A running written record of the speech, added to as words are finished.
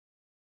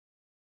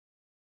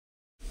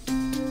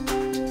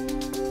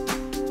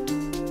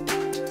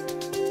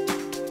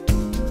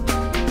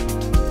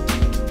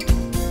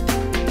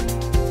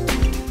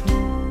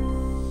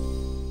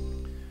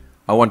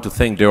I want to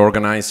thank the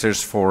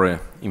organizers for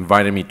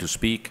inviting me to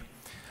speak.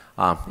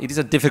 It is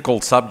a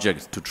difficult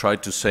subject to try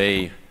to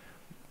say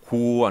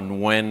who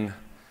and when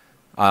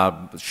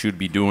should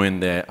be doing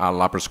the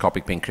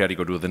laparoscopic pancreatic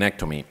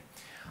duodenectomy.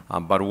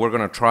 But we're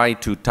going to try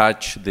to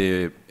touch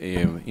the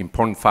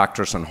important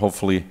factors, and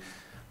hopefully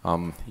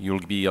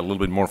you'll be a little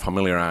bit more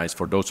familiarized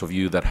for those of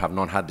you that have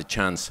not had the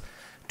chance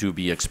to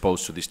be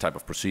exposed to this type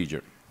of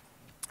procedure.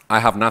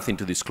 I have nothing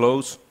to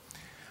disclose.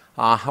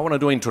 I want to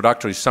do an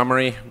introductory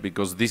summary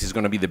because this is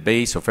going to be the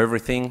base of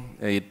everything.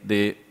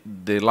 The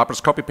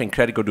laparoscopic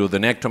pancreatic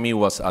duodenectomy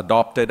was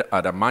adopted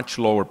at a much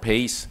lower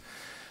pace,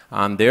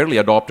 and the early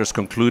adopters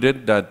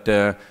concluded that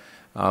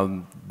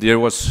there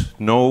was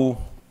no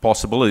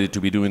possibility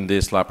to be doing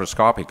this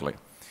laparoscopically.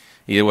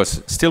 It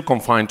was still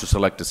confined to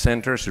selected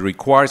centers. It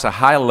requires a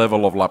high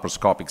level of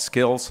laparoscopic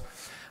skills,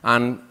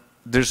 and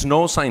there's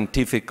no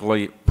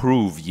scientifically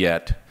proof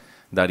yet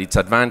that its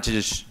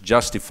advantages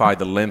justify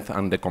the length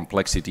and the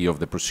complexity of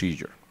the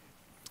procedure.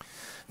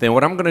 Then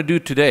what I'm going to do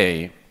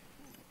today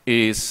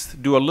is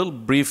do a little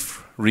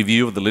brief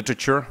review of the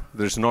literature.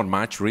 There's not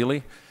much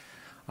really.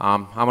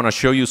 I'm going to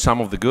show you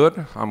some of the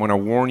good. I'm going to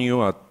warn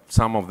you at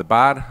some of the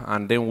bad,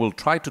 and then we'll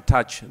try to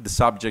touch the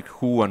subject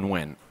who and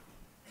when.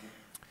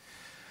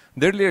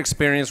 The earlier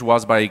experience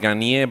was by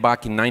Garnier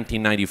back in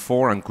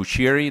 1994 and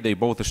Cucchieri. They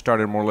both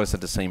started more or less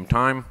at the same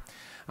time.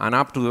 And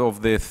up to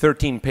of the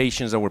 13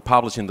 patients that were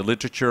published in the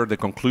literature, the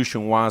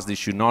conclusion was this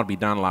should not be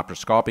done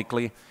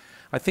laparoscopically.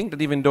 I think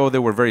that even though they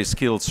were very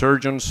skilled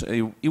surgeons,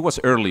 it was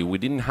early. We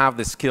didn't have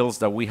the skills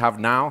that we have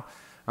now,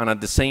 and at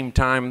the same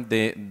time,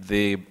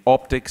 the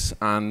optics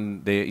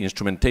and the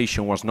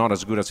instrumentation was not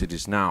as good as it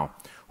is now.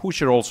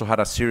 Huscher also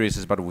had a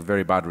series, but with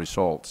very bad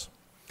results.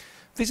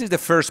 This is the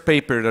first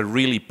paper that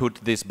really put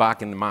this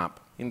back in the map.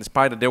 In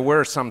spite that there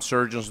were some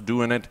surgeons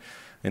doing it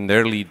in the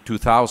early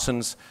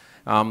 2000s,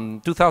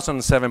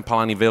 2007,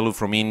 Palanivelu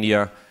from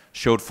India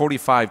showed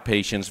 45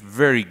 patients,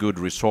 very good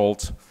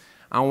results.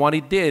 And what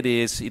it did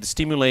is it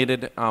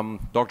stimulated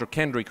Dr.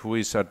 Kendrick, who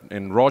is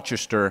in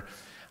Rochester,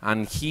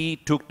 and he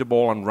took the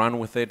ball and ran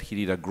with it. He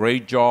did a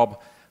great job,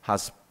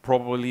 has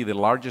probably the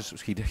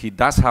largest, he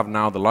does have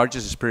now the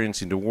largest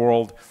experience in the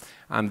world.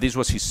 And this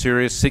was his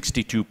series,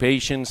 62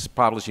 patients,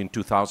 published in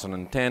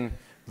 2010.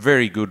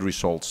 Very good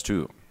results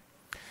too.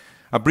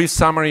 A brief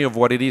summary of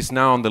what it is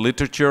now in the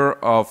literature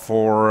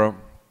for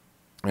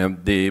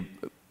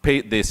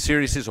the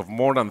series of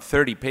more than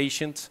 30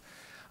 patients.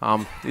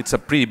 It's a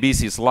pretty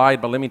busy slide,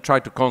 but let me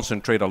try to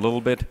concentrate a little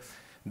bit.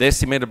 The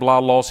estimated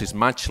blood loss is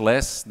much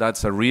less.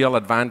 That's a real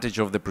advantage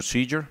of the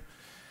procedure.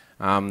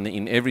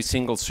 In every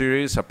single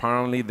series,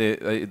 apparently,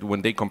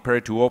 when they compare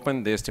it to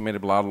open, the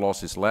estimated blood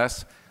loss is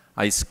less.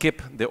 I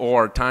skip the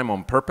OR time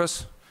on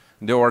purpose.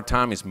 The OR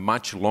time is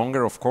much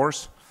longer, of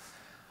course.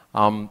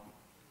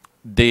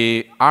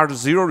 The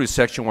R0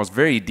 resection was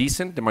very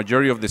decent. The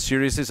majority of the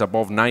series is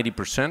above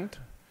 90%.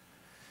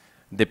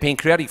 The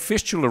pancreatic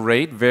fistula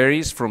rate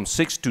varies from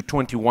 6 to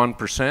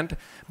 21%,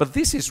 but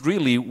this is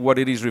really what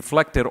it is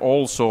reflected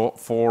also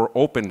for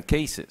open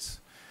cases.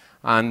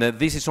 And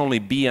this is only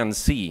B and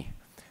C.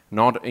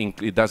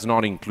 It does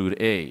not include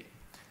A.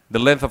 The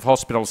length of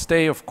hospital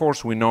stay, of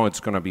course, we know it's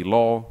going to be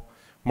low.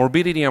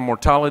 Morbidity and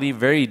mortality,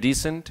 very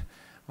decent.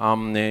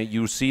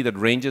 You see that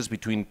ranges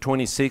between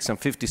 26 and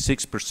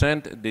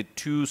 56%. The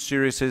two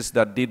series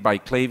that did by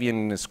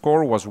Clavian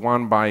score was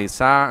one by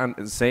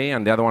Say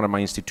and the other one at my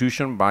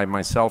institution by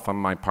myself and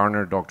my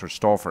partner, Dr.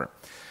 Stauffer.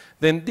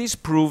 Then this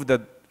proved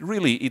that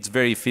really it's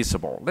very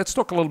feasible. Let's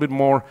talk a little bit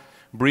more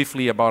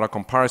briefly about a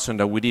comparison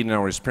that we did in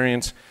our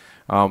experience.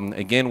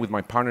 Again, with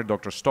my partner,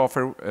 Dr.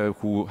 Stauffer,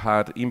 who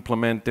had we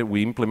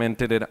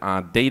implemented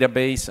a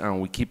database,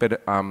 and we keep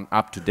it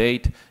up to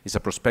date. It's a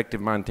prospective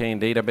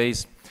maintained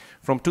database.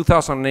 From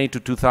 2008 to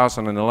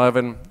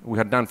 2011, we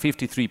had done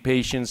 53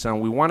 patients,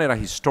 and we wanted a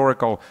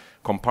historical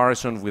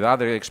comparison with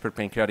other expert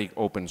pancreatic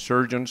open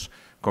surgeons,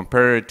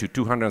 compared to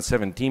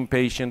 217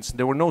 patients.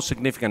 There were no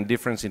significant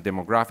difference in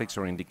demographics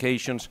or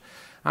indications.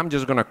 I'm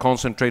just going to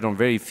concentrate on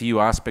very few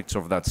aspects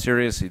of that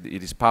series. It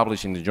is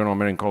published in the Journal of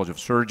American College of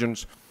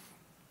Surgeons.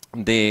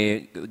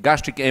 The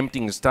gastric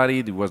emptying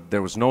study,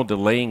 there was no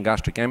delay in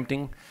gastric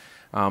emptying.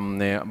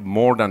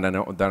 More than an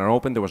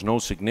open, there was no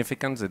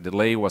significance. The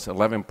delay was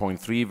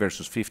 11.3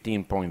 versus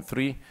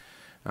 15.3.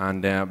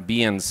 And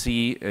B and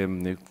C,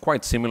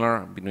 quite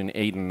similar, between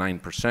 8 and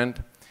 9%.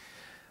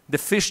 The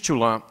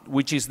fistula,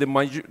 which is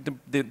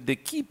the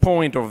key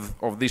point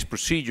of this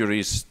procedure,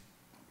 is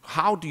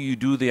how do you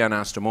do the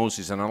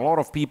anastomosis? And a lot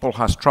of people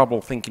has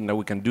trouble thinking that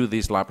we can do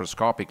this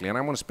laparoscopically. And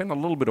I'm going to spend a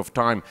little bit of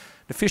time.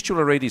 The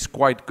fistula rate is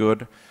quite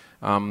good.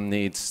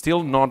 It's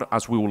still not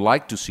as we would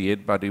like to see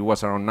it, but it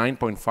was around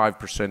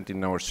 9.5%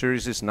 in our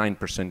series,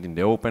 9% in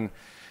the open.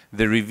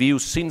 The review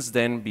since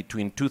then,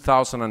 between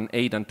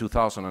 2008 and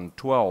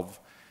 2012,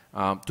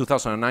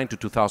 2009 to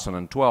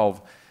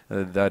 2012,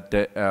 that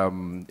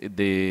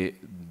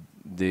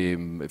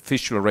the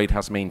fistula rate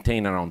has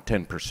maintained around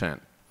 10%.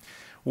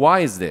 Why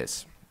is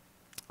this?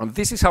 And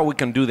this is how we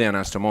can do the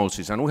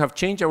anastomosis. And we have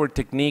changed our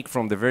technique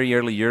from the very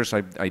early years.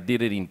 I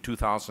did it in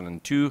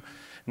 2002.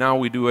 Now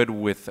we do it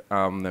with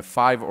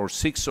 5 or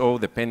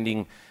 6-0,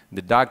 depending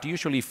the duct,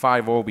 usually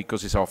 5-0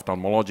 because it's an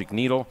ophthalmologic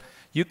needle.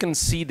 You can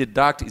see the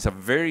duct is a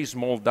very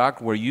small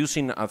duct. We're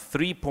using a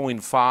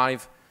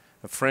 3.5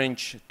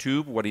 French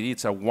tube. What it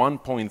is, a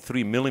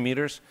 1.3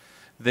 millimeters.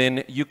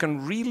 Then you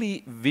can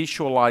really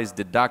visualize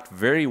the duct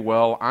very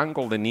well,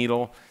 angle the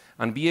needle,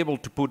 and be able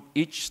to put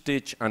each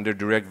stitch under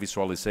direct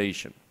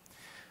visualization.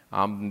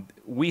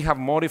 We have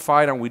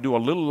modified and we do a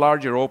little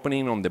larger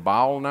opening on the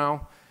bowel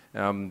now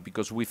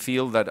because we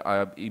feel that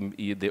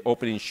the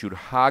opening should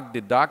hug the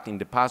duct. In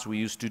the past we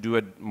used to do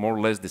it more or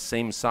less the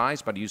same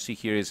size, but you see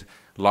here is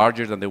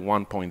larger than the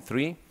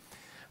 1.3.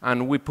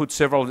 And we put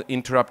several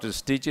interrupted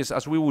stitches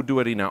as we would do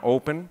it in an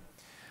open.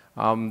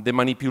 The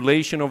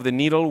manipulation of the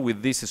needle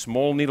with these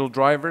small needle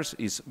drivers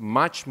is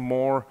much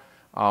more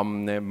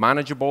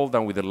manageable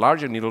than with the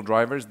larger needle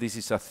drivers. This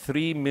is a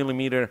 3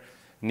 millimeter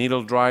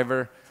needle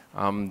driver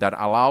that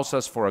allows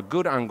us for a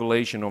good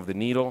angulation of the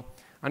needle.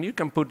 And you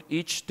can put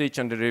each stitch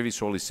under the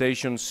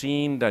visualization,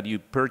 seeing that you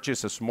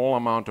purchase a small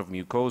amount of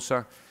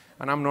mucosa.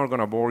 And I'm not going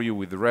to bore you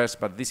with the rest,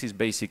 but this is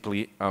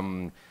basically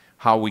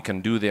how we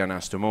can do the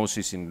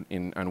anastomosis,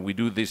 and we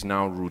do this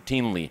now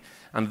routinely.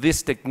 And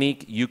this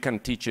technique, you can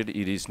teach it.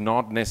 It is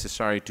not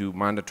necessary to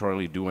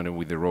mandatorily do it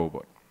with the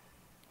robot.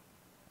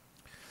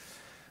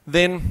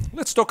 Then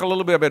let's talk a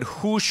little bit about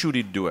who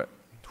should do it.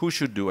 Who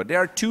should do it? There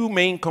are two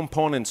main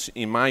components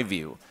in my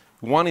view.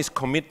 One is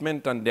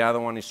commitment and the other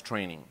one is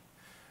training.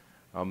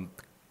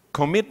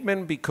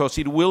 Commitment because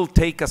it will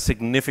take a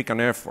significant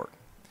effort.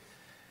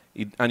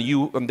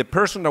 And the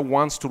person that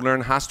wants to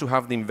learn has to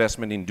have the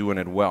investment in doing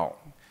it well.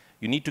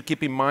 You need to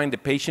keep in mind the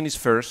patient is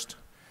first,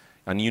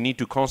 and you need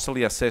to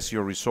constantly assess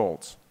your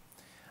results.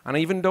 And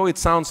even though it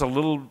sounds a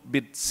little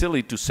bit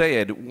silly to say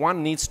it,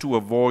 one needs to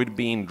avoid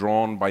being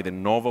drawn by the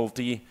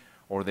novelty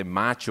or the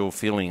macho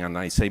feeling, and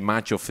I say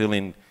macho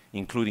feeling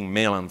including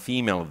male and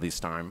female this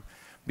time,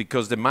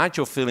 because the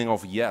macho feeling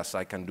of, yes,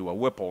 I can do a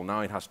Whipple,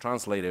 now it has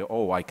translated,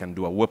 oh, I can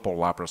do a Whipple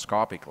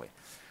laparoscopically.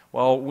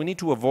 Well, we need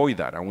to avoid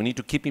that, and we need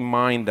to keep in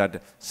mind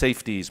that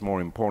safety is more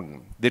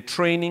important. The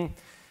training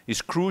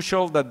is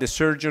crucial that the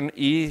surgeon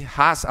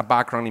has a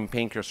background in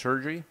pancreas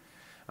surgery,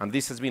 and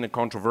this has been a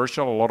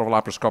controversial. A lot of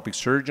laparoscopic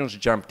surgeons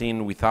jumped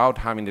in without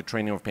having the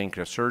training of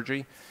pancreas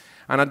surgery.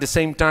 And at the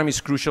same time,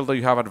 it's crucial that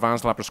you have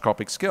advanced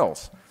laparoscopic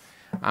skills.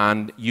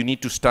 And you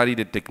need to study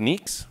the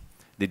techniques,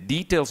 the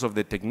details of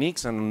the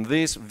techniques, and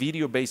this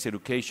video-based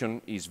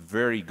education is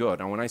very good.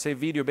 And when I say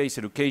video-based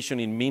education,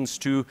 it means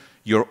to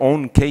your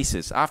own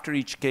cases. After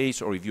each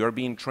case, or if you're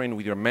being trained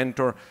with your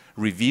mentor,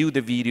 review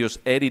the videos,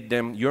 edit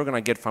them. You're going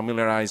to get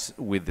familiarized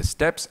with the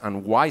steps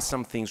and why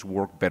some things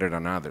work better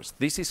than others.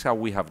 This is how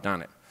we have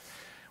done it.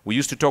 We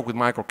used to talk with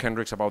Michael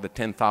Kendricks about the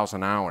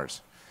 10,000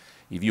 hours.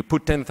 If you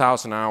put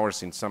 10,000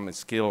 hours in some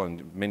skill,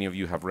 and many of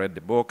you have read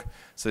the book,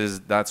 says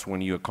that's when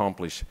you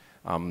accomplish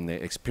the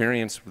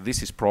experience.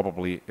 This is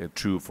probably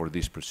true for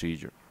this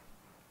procedure.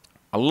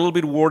 A little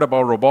bit word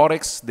about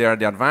robotics. There are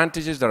the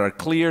advantages that are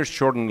clear,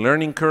 shortened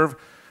learning curve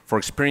for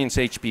experienced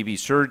AHPBA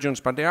surgeons,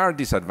 but there are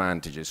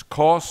disadvantages,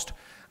 cost,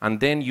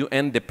 and then you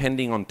end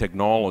depending on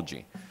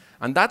technology.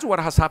 And that's what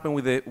has happened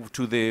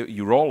to the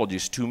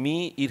urologists. To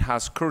me, it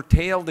has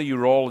curtailed the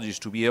urologists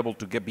to be able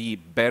to be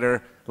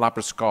better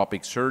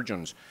laparoscopic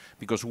surgeons.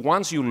 Because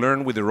once you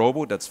learn with the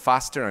robot that's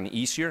faster and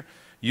easier,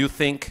 you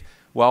think,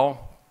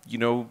 well, you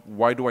know,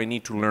 why do I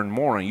need to learn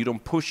more? And you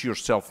don't push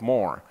yourself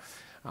more.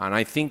 And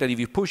I think that if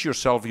you push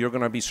yourself, you're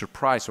going to be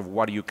surprised of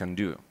what you can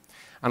do.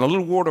 And a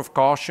little word of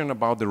caution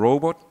about the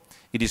robot.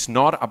 It is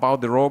not about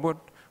the robot.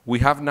 We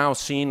have now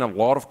seen a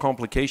lot of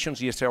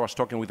complications. Yesterday I was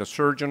talking with a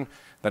surgeon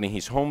that in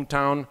his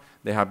hometown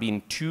there have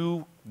been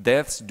 2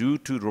 deaths due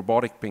to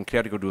robotic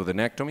pancreatic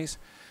duodenectomies.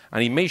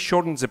 And it may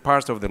shorten the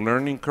parts of the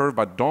learning curve,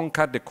 but don't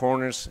cut the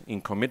corners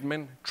in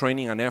commitment,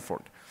 training, and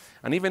effort.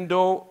 And even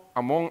though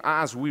among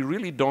us we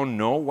really don't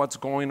know what's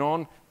going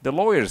on, the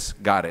lawyers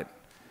got it.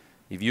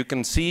 If you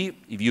can see,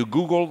 if you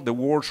Google the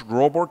words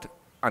robot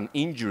and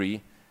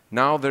injury,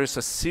 now there's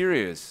a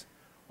series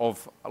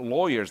of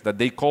lawyers that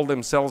they call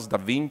themselves Da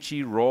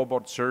Vinci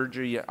robot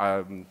surgery,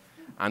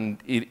 and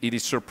it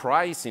is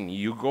surprising.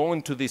 You go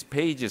into these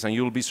pages and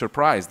you'll be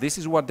surprised. This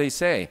is what they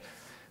say.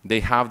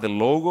 They have the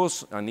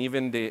logos and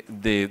even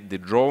the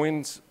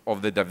drawings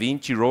of the Da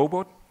Vinci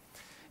robot.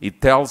 It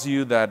tells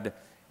you that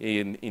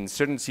in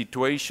certain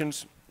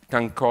situations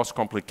can cause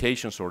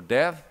complications or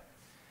death.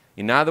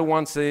 In other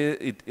ones,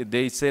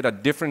 they said a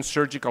different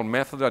surgical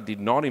method that did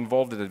not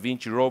involve the Da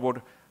Vinci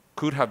robot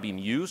could have been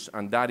used,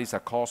 and that is a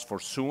cause for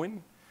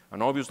suing.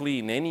 And obviously,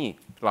 in any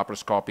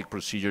laparoscopic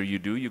procedure you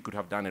do, you could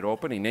have done it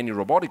open. In any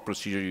robotic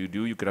procedure you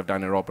do, you could have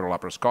done it open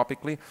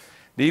laparoscopically.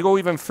 They go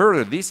even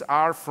further. These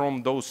are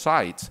from those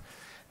sites.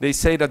 They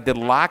say that the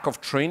lack of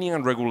training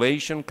and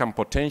regulation can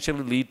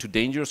potentially lead to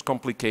dangerous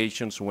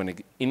complications when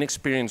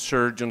inexperienced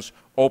surgeons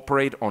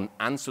operate on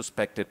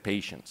unsuspected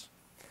patients.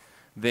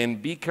 Then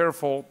be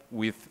careful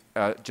with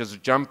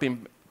just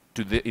jumping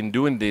in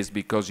doing this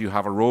because you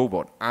have a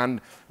robot.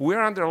 And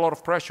we're under a lot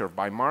of pressure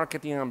by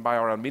marketing and by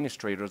our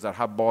administrators that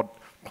have bought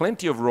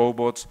plenty of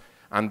robots,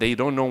 and they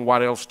don't know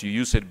what else to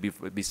use it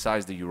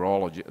besides the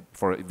urology,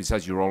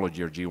 besides urology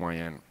or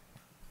GYN.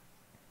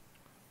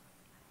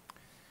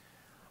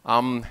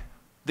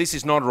 This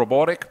is not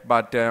robotic,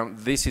 but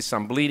this is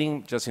some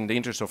bleeding. Just in the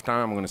interest of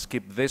time, I'm going to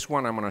skip this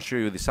one. I'm going to show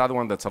you this other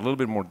one that's a little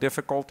bit more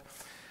difficult.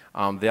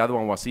 The other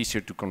one was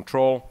easier to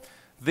control.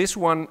 This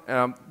one,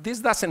 this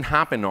doesn't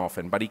happen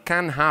often, but it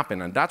can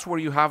happen, and that's where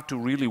you have to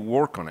really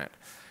work on it.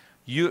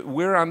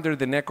 We're under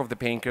the neck of the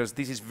pancreas.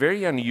 This is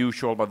very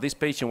unusual, but this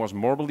patient was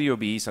morbidly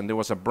obese, and there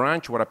was a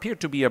branch, what appeared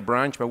to be a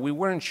branch, but we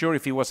weren't sure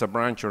if it was a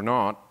branch or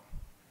not.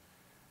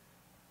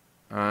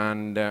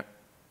 And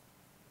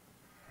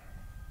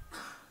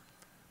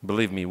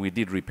believe me, we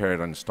did repair it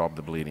and stop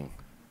the bleeding.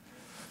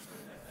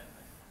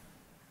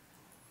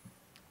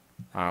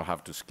 I'll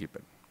have to skip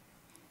it.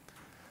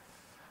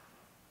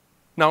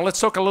 Now let's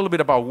talk a little bit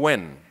about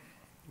when.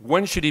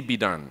 When should it be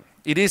done?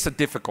 It is a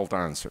difficult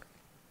answer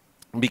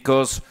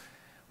because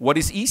what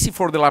is easy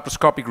for the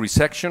laparoscopic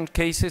resection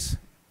cases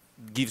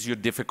gives you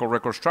difficult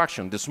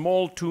reconstruction. The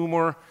small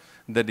tumor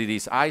that it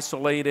is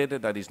isolated,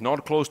 that is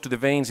not close to the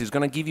veins, is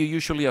going to give you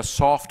usually a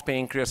soft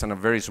pancreas and a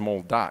very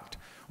small duct.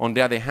 On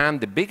the other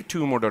hand, the big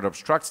tumor that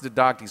obstructs the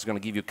duct is going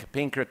to give you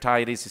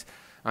pancreatitis,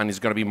 and it's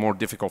going to be more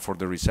difficult for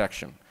the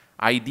resection.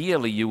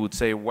 Ideally, you would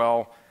say,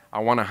 well, I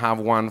want to have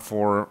one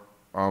for,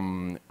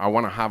 I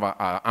want to have an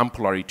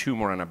ampullary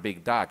tumor and a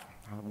big duct.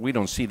 We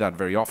don't see that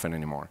very often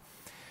anymore.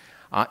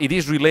 It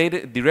is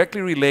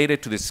directly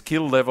related to the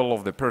skill level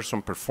of the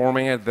person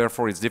performing it,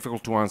 therefore it's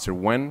difficult to answer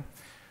when.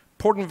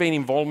 Portal vein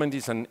involvement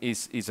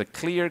is a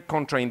clear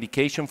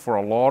contraindication for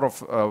a lot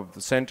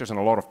of centers and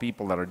a lot of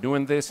people that are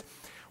doing this.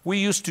 We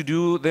used to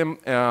do them,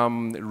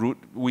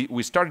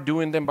 we started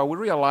doing them, but we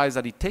realized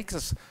that it takes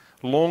us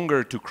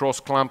longer to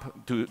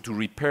cross-clamp, to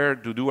repair,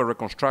 to do a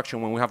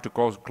reconstruction when we have to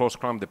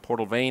close-clamp the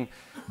portal vein,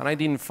 and I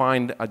didn't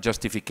find a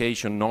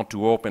justification not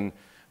to open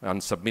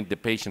and submit the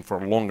patient for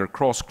a longer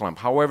cross-clamp.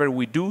 However,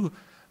 we do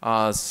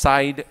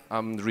side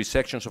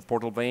resections of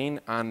portal vein,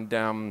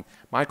 and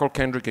Michael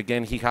Kendrick,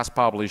 again, he has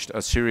published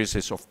a series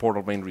of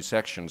portal vein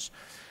resections.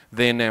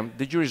 Then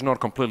the jury is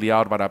not completely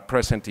out, but at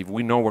present, if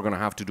we know we're going to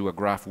have to do a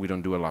graft, we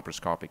don't do it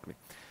laparoscopically.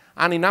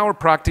 And in our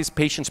practice,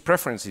 patient's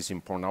preference is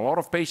important. A lot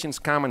of patients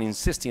come and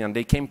insisting, and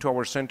they came to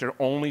our center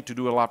only to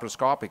do it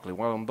laparoscopically.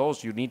 Well, on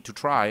those, you need to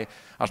try,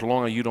 as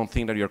long as you don't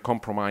think that you're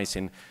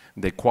compromising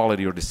the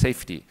quality or the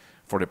safety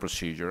for the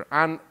procedure.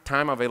 And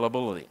time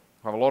availability.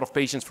 We have a lot of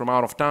patients from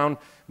out of town.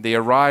 They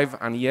arrive,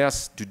 and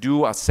yes, to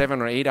do a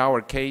 7 or 8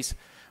 hour case,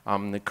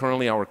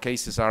 currently our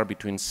cases are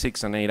between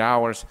 6 and 8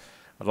 hours.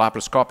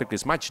 Laparoscopic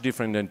is much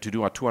different than to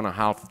do a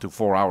 2.5 to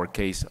 4 hour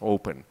case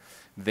open.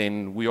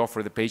 Then we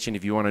offer the patient,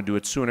 if you want to do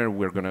it sooner,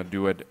 we're going to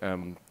do it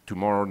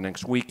tomorrow,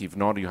 next week. If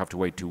not, you have to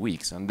wait 2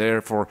 weeks. And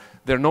therefore,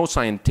 there are no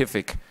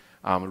scientific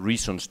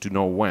reasons to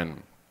know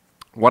when.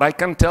 What I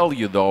can tell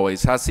you, though,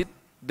 is has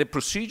the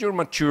procedure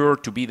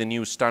matured to be the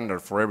new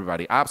standard for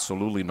everybody?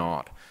 Absolutely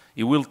not.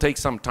 It will take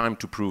some time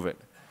to prove it.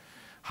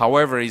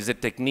 However, is the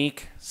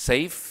technique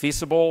safe,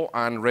 feasible,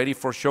 and ready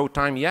for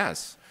showtime?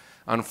 Yes.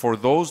 And for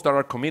those that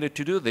are committed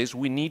to do this,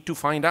 we need to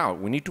find out.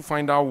 We need to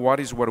find out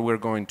what we're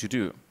going to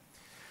do.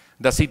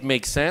 Does it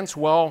make sense?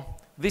 Well,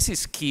 this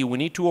is key. We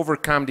need to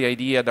overcome the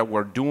idea that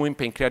we're doing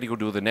pancreatic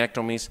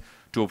duodenectomies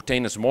to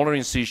obtain a smaller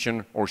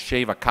incision or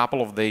shave a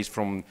couple of days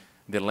from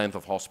the length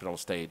of hospital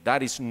stay.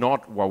 That is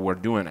not what we're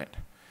doing it.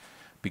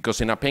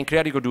 Because in a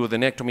pancreatic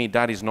duodenectomy,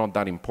 that is not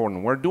that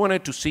important. We're doing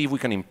it to see if we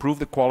can improve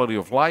the quality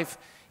of life,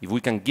 if we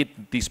can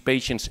get these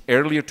patients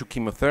earlier to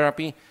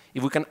chemotherapy,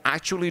 if we can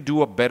actually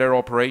do a better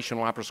operation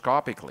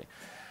laparoscopically.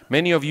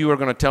 Many of you are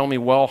going to tell me,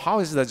 well, how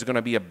is that going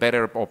to be a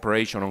better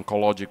operation,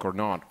 oncologic or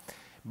not?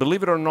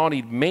 Believe it or not,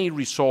 it may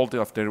result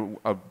after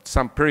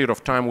some period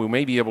of time, we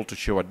may be able to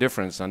show a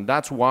difference. And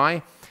that's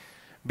why,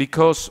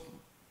 because,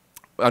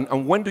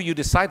 and when do you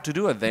decide to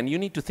do it then? You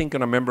need to think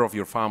on a member of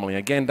your family.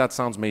 Again,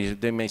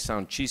 that may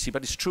sound cheesy,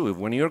 but it's true.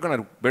 When you're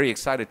going to very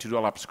excited to do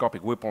a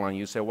laparoscopic Whipple and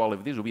you say, well,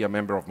 if this will be a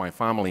member of my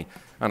family,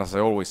 and as I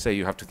always say,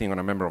 you have to think on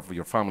a member of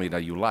your family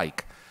that you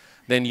like.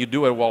 Then you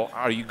do it, well,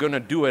 are you going to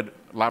do it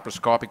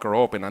laparoscopic or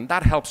open? And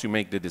that helps you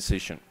make the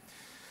decision.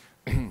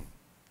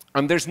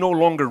 And there's no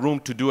longer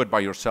room to do it by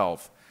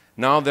yourself.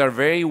 Now there are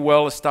very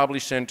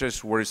well-established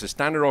centers where it's a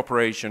standard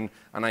operation,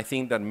 and I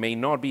think that may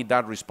not be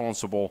that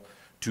responsible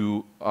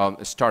to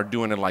start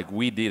doing it like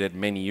we did it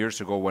many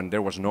years ago when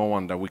there was no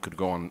one that we could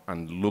go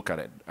and look at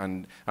it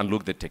and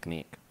look the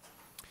technique.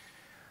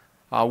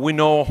 We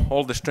know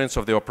all the strengths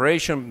of the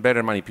operation,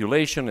 better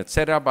manipulation,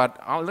 etc. But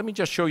let me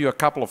just show you a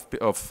couple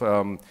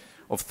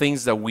of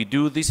things that we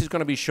do. This is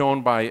going to be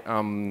shown by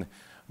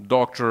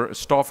Dr.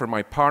 Stoffer,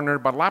 my partner.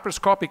 But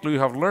laparoscopically, you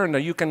have learned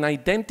that you can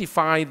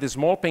identify the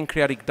small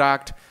pancreatic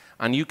duct,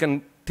 and you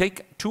can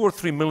take 2 or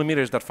 3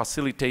 millimeters that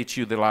facilitates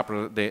you the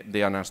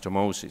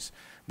anastomosis.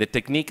 The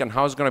technique and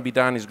how it's going to be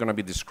done is going to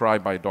be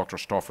described by Dr.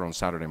 Stoffer on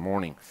Saturday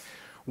morning.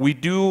 We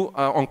do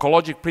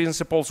oncologic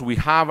principles. We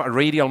have a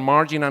radial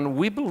margin, and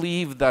we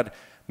believe that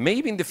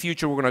maybe in the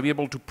future we're going to be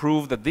able to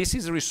prove that this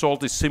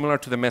result is similar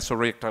to the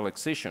mesorectal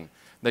excision,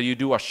 that you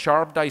do a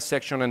sharp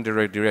dissection and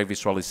direct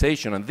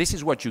visualization, and this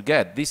is what you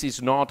get. This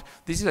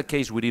is a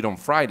case we did on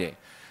Friday.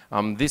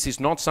 This is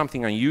not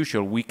something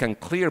unusual. We can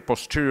clear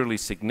posteriorly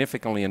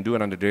significantly and do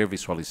it under direct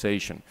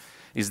visualization.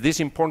 Is this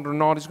important or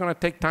not? It's going to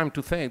take time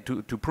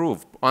to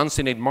prove.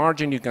 Uncinate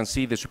margin, you can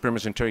see the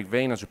supramesenteric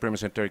vein and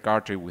supramesenteric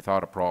artery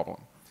without a problem.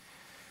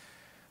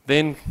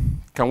 Then,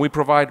 can we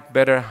provide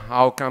better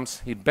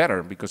outcomes? It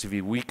better, because if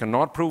we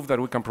cannot prove that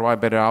we can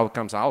provide better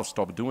outcomes, I'll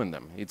stop doing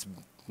them. It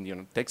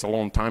takes a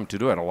long time to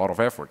do it, a lot of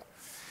effort.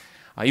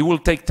 It will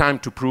take time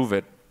to prove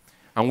it,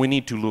 and we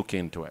need to look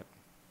into it.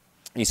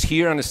 It's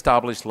here and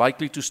established,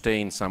 likely to stay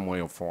in some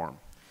way or form.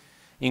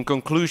 In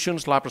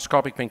conclusions,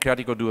 laparoscopic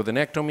pancreatic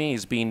duodenectomy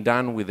is being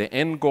done with the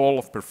end goal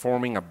of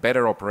performing a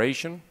better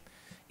operation.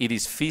 It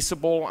is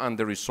feasible and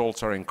the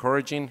results are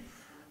encouraging,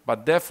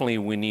 but definitely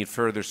we need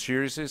further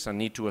series and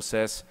need to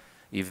assess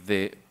if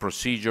the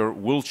procedure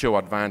will show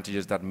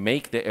advantages that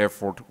make the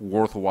effort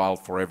worthwhile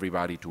for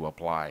everybody to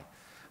apply.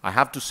 I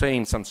have to say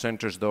in some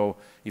centers though,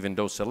 even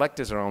those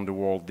selected around the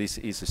world, this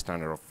is a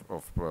standard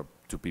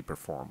to be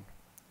performed.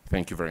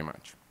 Thank you very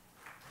much.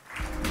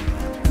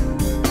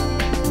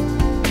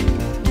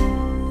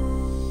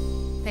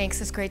 Thanks,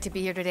 it's great to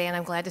be here today, and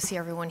I'm glad to see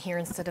everyone here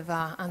instead of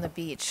on the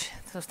beach,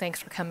 so thanks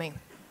for coming.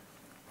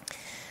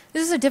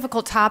 This is a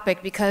difficult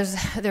topic because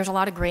there's a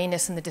lot of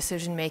grayness in the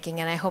decision making,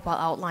 and I hope I'll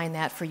outline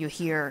that for you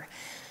here.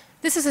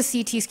 This is a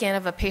CT scan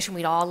of a patient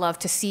we'd all love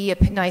to see, a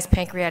nice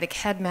pancreatic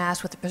head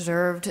mass with a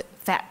preserved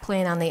fat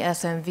plane on the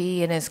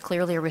SMV, and is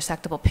clearly a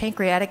resectable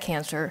pancreatic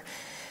cancer.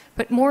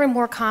 But more and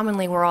more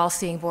commonly, we're all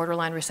seeing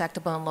borderline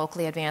resectable and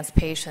locally advanced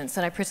patients,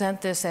 and I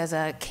present this as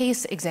a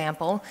case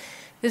example.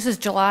 This is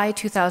July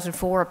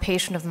 2004, a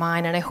patient of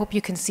mine, and I hope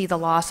you can see the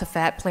loss of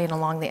fat plane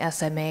along the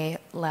SMA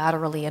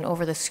laterally and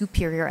over the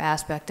superior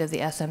aspect of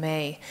the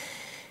SMA.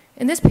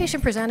 And this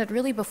patient presented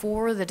really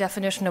before the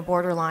definition of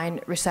borderline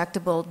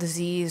resectable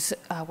disease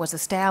was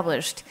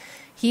established.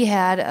 He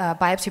had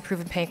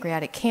biopsy-proven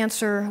pancreatic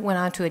cancer, went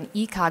on to an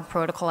ECOG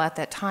protocol at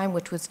that time,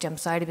 which was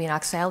gemcitabine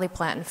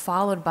oxaliplatin,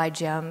 followed by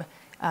gem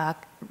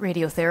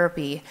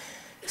radiotherapy.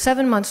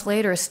 7 months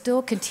later,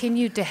 still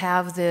continued to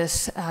have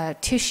this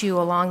tissue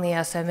along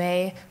the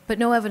SMA, but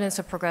no evidence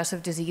of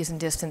progressive disease in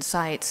distant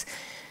sites.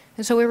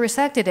 And so we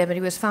resected him, and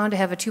he was found to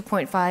have a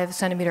 2.5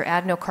 centimeter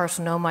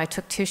adenocarcinoma. I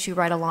took tissue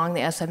right along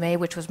the SMA,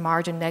 which was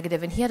margin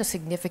negative, and he had a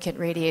significant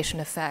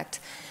radiation effect.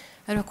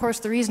 And of course,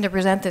 the reason to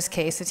present this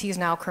case is he's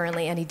now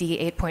currently NED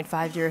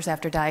 8.5 years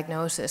after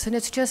diagnosis. And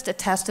it's just a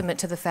testament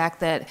to the fact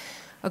that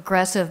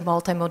aggressive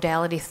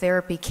multimodality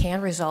therapy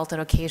can result in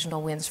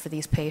occasional wins for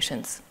these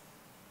patients.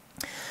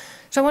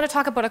 So I want to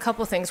talk about a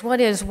couple of things. What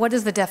is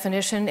the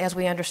definition, as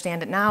we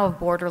understand it now, of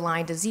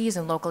borderline disease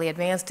and locally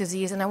advanced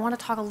disease? And I want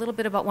to talk a little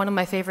bit about one of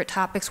my favorite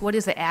topics. What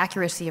is the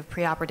accuracy of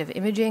preoperative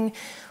imaging?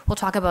 We'll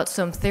talk about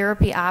some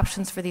therapy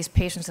options for these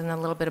patients, and then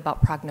a little bit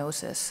about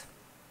prognosis.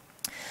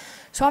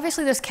 So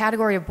obviously this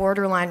category of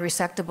borderline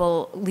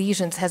resectable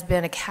lesions has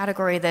been a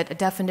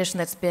definition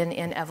that's been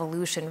in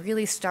evolution.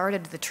 Really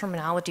started the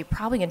terminology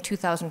probably in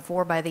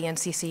 2004 by the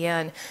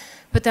NCCN,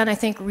 but then I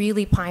think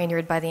really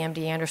pioneered by the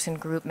MD Anderson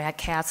group, Matt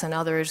Katz and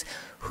others,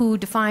 who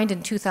defined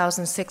in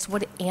 2006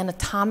 what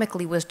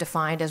anatomically was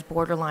defined as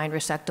borderline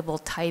resectable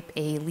type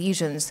A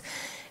lesions.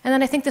 And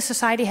then I think the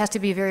society has to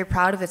be very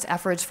proud of its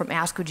efforts from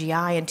ASCO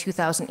GI in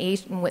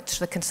 2008, in which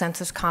the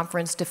consensus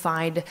conference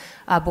defined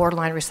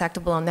borderline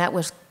resectable, and that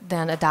was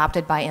then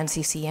adopted by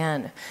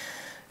NCCN.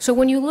 So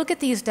when you look at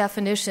these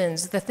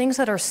definitions, the things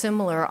that are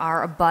similar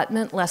are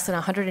abutment, less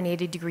than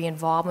 180-degree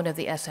involvement of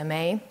the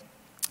SMA,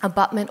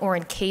 abutment or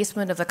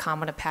encasement of the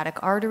common hepatic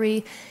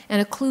artery,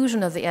 and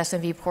occlusion of the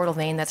SMV portal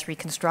vein that's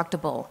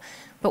reconstructible.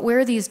 But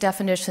where these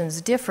definitions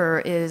differ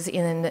is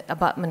in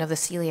abutment of the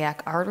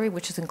celiac artery,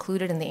 which is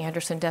included in the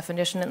Anderson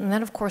definition, and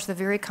then of course the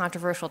very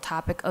controversial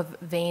topic of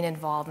vein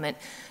involvement.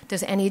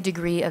 Does any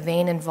degree of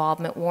vein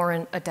involvement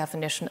warrant a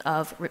definition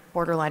of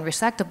borderline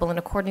resectable? And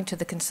according to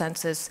the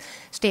consensus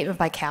statement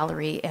by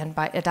Calorie and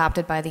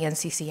adopted by the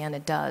NCCN,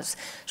 it does.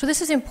 So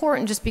this is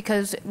important just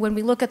because when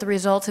we look at the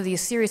results of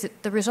these series,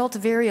 the results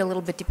vary a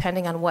little bit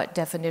depending on what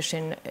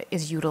definition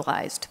is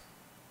utilized.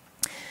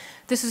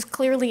 This is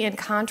clearly in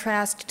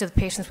contrast to the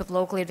patients with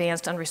locally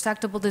advanced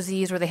unresectable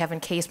disease where they have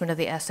encasement of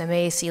the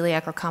SMA,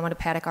 celiac, or common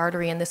hepatic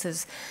artery, and this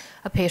is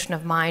a patient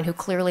of mine who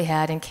clearly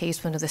had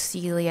encasement of the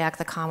celiac,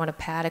 the common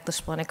hepatic, the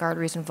splenic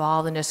arteries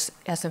involved, and this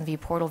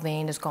SMV portal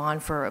vein is gone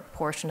for a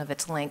portion of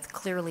its length,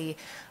 clearly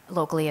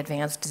locally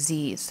advanced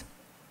disease.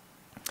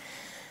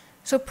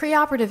 So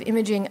preoperative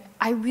imaging,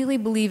 I really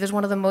believe, is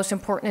one of the most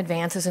important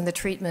advances in the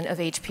treatment of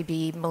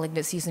HPB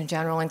malignancies in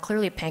general, and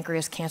clearly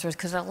pancreas cancers,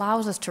 because it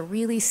allows us to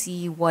really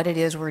see what it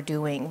is we're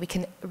doing. We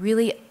can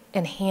really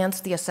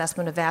enhance the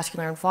assessment of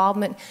vascular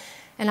involvement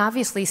and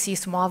obviously see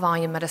small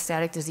volume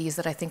metastatic disease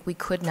that I think we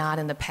could not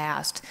in the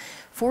past.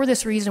 For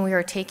this reason, we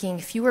are taking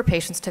fewer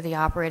patients to the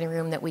operating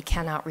room that we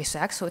cannot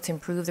resect, so it's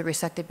improved the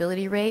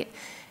resectability rate.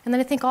 And then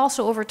I think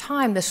also over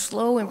time, the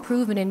slow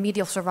improvement in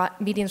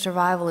median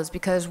survival is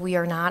because we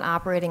are not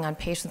operating on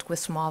patients with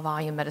small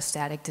volume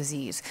metastatic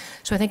disease.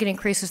 So I think it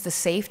increases the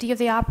safety of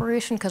the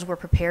operation because we're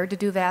prepared to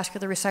do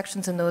vascular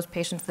resections in those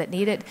patients that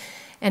need it,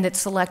 and it's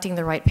selecting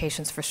the right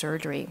patients for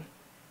surgery.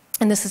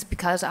 And this is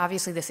because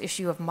obviously this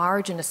issue of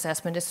margin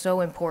assessment is so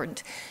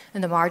important,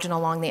 and the margin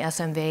along the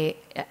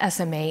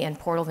SMA and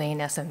portal vein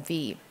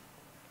SMV.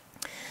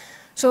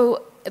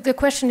 So the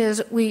question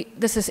is,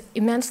 this is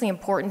immensely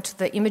important,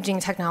 the imaging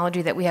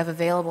technology that we have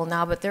available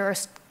now, but there are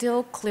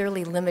still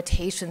clearly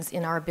limitations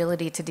in our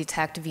ability to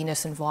detect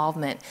venous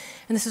involvement.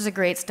 And this is a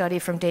great study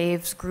from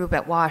Dave's group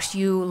at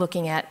WashU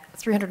looking at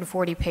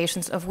 340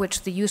 patients, of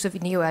which the use of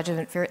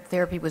neoadjuvant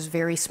therapy was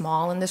very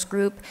small in this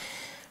group.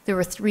 There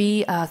were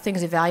three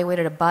things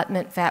evaluated: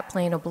 abutment, fat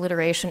plane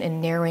obliteration,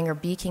 and narrowing or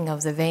beaking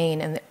of the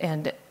vein.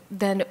 And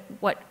then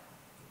what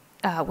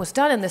was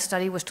done in this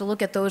study was to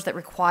look at those that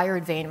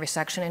required vein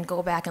resection and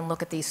go back and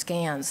look at these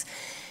scans.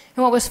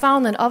 And what was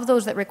found that of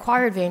those that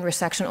required vein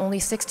resection, only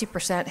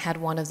 60% had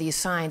one of these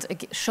signs,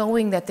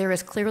 showing that there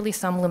is clearly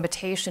some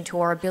limitation to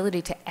our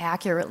ability to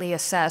accurately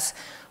assess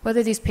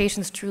whether these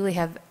patients truly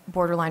have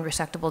borderline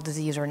resectable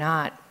disease or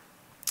not.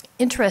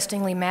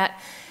 Interestingly, Matt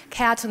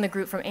Katz and the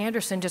group from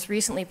Anderson just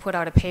recently put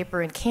out a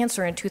paper in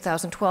Cancer in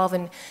 2012,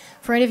 and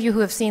for any of you who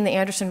have seen the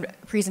Anderson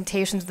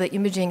presentations, the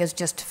imaging is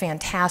just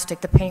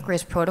fantastic. The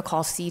Pancreas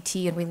protocol CT,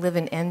 and we live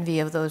in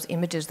envy of those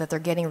images that they're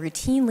getting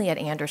routinely at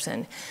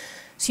Anderson.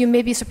 So you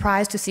may be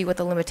surprised to see what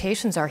the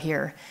limitations are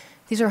here.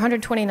 These are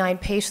 129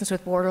 patients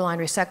with borderline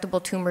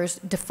resectable tumors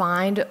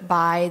defined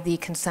by the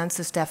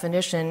consensus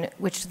definition,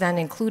 which then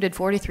included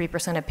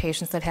 43% of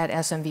patients that had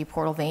SMV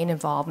portal vein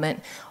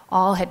involvement,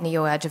 all had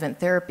neoadjuvant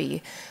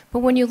therapy. But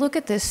when you look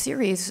at this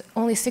series,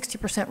 only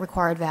 60%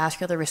 required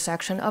vascular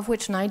resection, of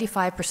which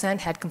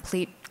 95% had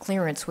complete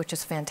clearance, which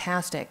is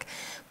fantastic.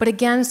 But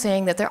again,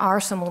 saying that there are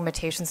some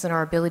limitations in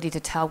our ability to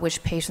tell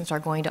which patients are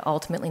going to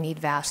ultimately need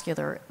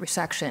vascular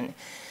resection.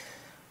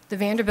 The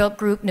Vanderbilt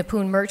group,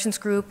 Nipun Merchant's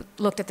group,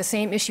 looked at the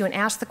same issue and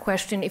asked the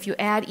question, if you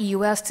add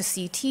EUS to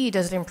CT,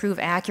 does it improve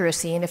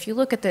accuracy? And if you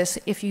look at this,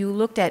 if you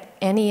looked at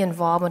any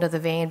involvement of the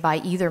vein by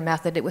either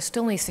method, it was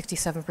still only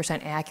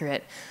 67%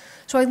 accurate.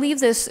 So I leave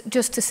this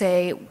just to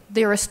say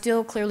there are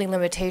still clearly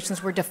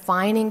limitations. We're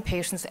defining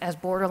patients as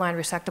borderline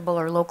resectable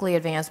or locally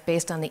advanced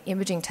based on the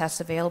imaging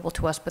tests available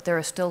to us, but there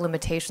are still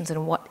limitations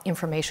in what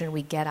information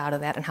we get out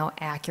of that and how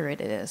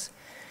accurate it is.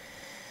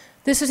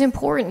 This is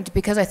important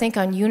because I think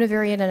on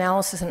univariate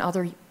analysis and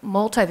other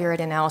multivariate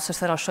analysis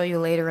that I'll show you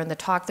later in the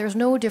talk, there's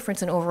no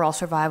difference in overall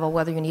survival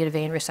whether you need a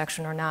vein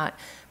resection or not.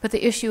 But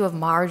the issue of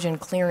margin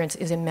clearance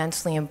is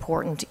immensely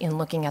important in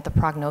looking at the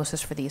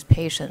prognosis for these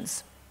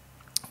patients,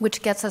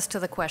 which gets us to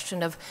the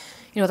question of,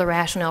 the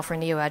rationale for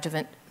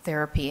neoadjuvant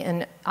therapy.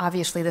 And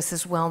obviously this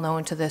is well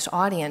known to this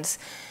audience.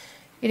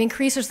 It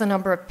increases the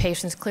number of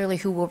patients clearly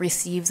who will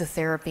receive the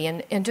therapy.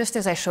 And just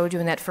as I showed you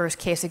in that first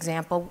case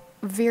example,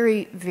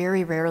 very,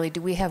 very rarely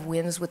do we have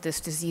wins with this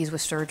disease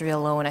with surgery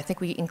alone. I think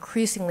we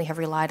increasingly have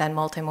relied on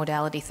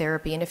multimodality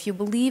therapy. And if you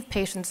believe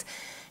patients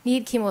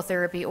need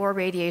chemotherapy or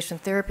radiation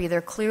therapy,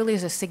 there clearly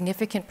is a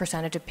significant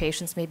percentage of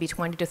patients, maybe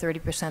 20 to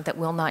 30%, that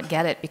will not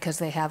get it because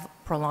they have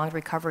prolonged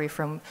recovery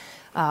from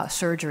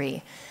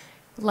surgery.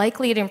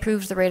 Likely it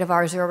improves the rate of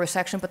R0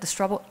 resection, but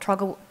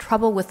the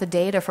trouble with the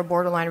data for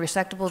borderline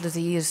resectable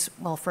disease,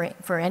 well,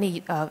 for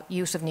any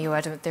use of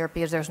neoadjuvant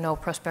therapy, is there's no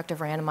prospective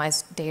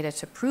randomized data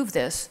to prove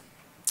this.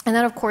 And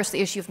then, of course,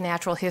 the issue of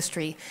natural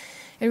history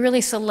and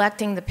really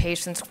selecting the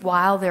patients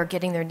while they're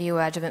getting their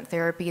neoadjuvant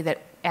therapy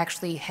that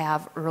actually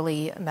have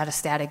early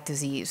metastatic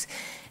disease.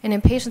 And in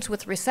patients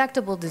with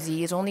resectable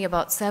disease, only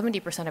about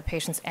 70% of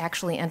patients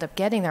actually end up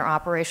getting their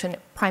operation,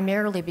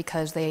 primarily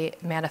because they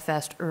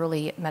manifest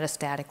early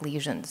metastatic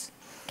lesions.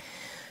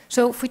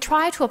 So if we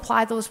try to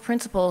apply those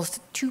principles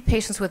to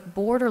patients with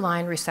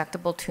borderline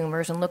resectable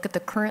tumors and look at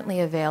the currently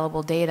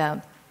available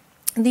data,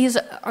 these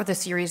are the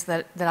series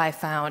that I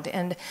found.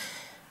 And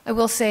I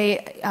will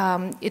say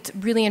it's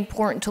really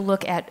important to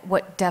look at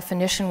what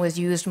definition was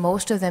used.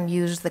 Most of them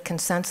used the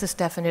consensus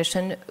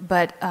definition,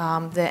 but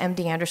the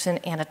MD Anderson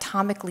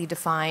anatomically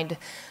defined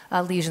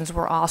lesions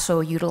were also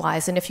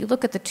utilized. And if you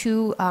look at the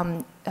two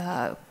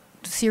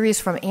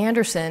series from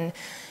Anderson,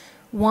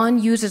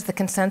 one uses the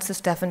consensus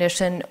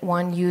definition,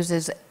 one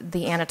uses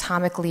the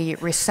anatomically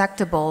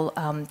resectable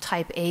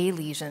type A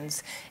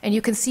lesions. And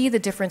you can see the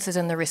differences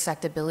in the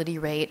resectability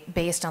rate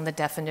based on the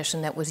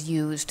definition that was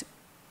used.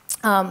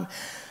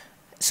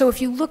 So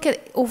if you look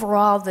at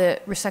overall the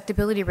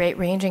resectability rate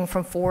ranging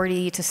from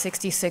 40 to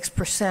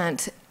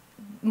 66%,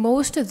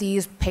 most of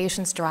these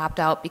patients dropped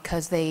out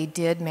because they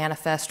did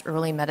manifest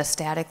early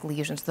metastatic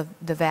lesions.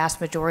 The vast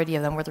majority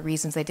of them were the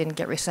reasons they didn't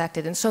get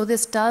resected. And so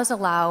this does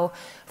allow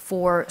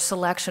for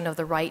selection of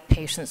the right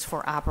patients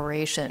for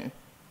operation.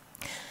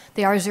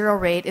 The R0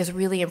 rate is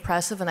really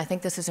impressive, and I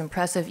think this is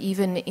impressive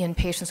even in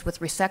patients with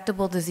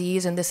resectable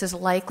disease, and this is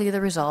likely the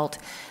result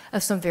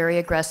of some very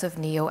aggressive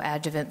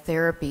neoadjuvant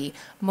therapy,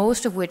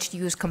 most of which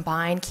use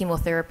combined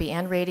chemotherapy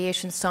and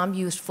radiation. Some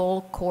used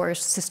full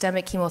course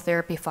systemic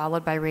chemotherapy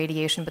followed by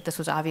radiation, but this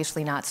was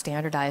obviously not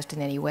standardized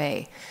in any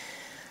way.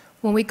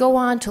 When we go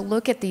on to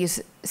look at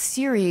these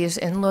series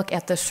and look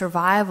at the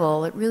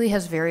survival, it really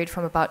has varied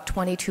from about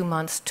 22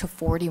 months to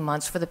 40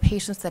 months for the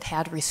patients that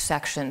had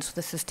resections.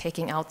 This is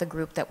taking out the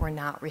group that were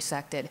not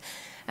resected.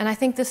 And I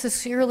think this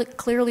is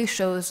clearly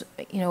shows,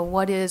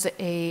 what is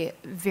a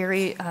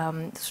very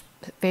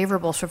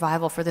favorable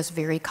survival for this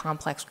very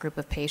complex group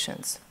of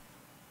patients.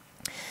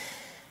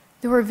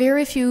 There were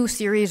very few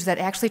series that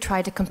actually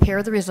tried to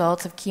compare the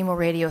results of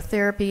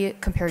chemoradiotherapy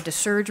compared to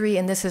surgery,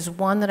 and this is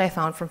one that I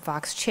found from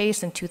Fox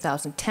Chase in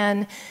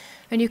 2010.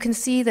 And you can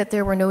see that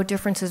there were no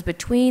differences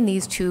between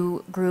these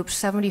two groups,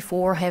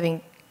 74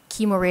 having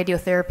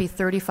chemoradiotherapy,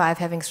 35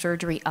 having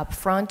surgery up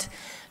front.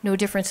 No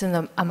difference in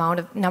the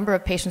number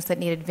of patients that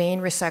needed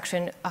vein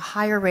resection, a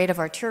higher rate of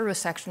arterial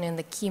resection in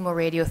the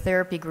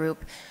chemoradiotherapy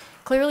group.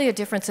 Clearly a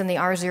difference in the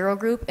R0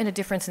 group and a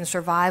difference in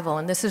survival,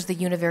 and this is the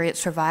univariate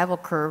survival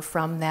curve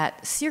from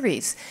that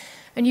series.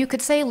 And you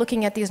could say,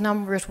 looking at these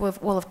numbers,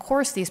 well, of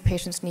course these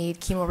patients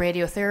need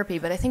chemoradiotherapy,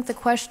 but I think the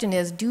question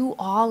is, do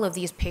all of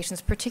these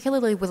patients,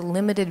 particularly with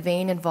limited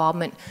vein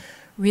involvement,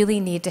 really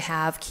need to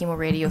have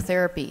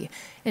chemoradiotherapy?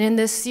 And in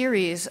this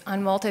series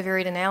on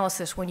multivariate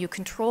analysis, when you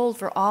controlled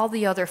for all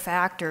the other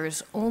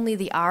factors, only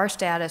the R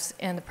status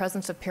and the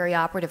presence of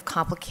perioperative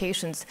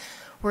complications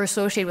were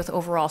associated with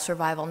overall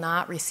survival,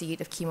 not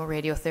receipt of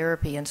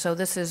chemoradiotherapy. And so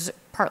this is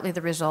partly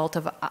the result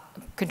of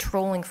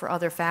controlling for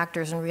other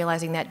factors and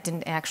realizing that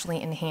didn't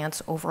actually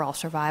enhance overall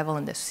survival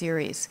in this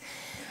series.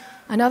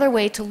 Another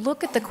way to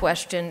look at the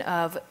question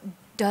of,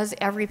 does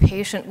every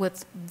patient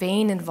with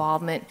vein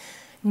involvement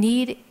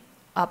need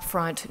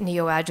upfront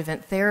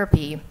neoadjuvant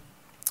therapy,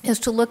 is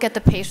to look at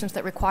the patients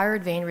that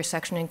required vein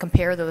resection and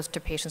compare those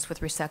to patients with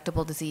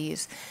resectable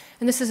disease.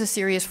 And this is a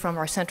series from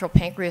our Central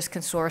Pancreas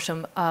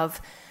Consortium of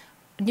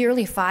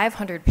nearly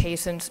 500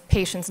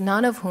 patients,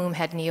 none of whom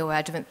had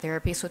neoadjuvant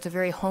therapy, so it's a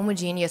very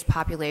homogeneous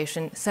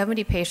population.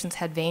 70 patients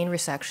had vein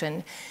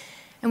resection.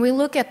 And we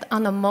look at,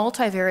 on the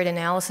multivariate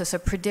analysis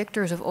of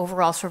predictors of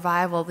overall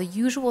survival, the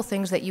usual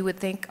things that you would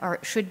think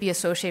should be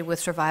associated with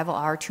survival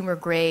are tumor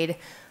grade,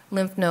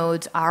 lymph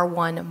nodes,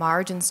 R1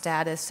 margin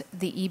status,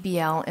 the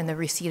EBL, and the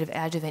receipt of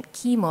adjuvant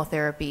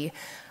chemotherapy.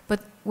 But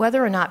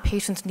whether or not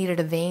patients needed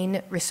a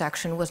vein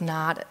resection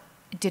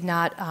did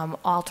not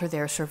alter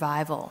their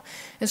survival.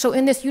 And so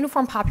in this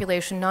uniform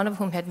population, none of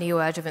whom had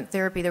neoadjuvant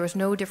therapy, there was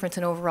no difference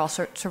in overall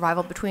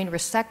survival between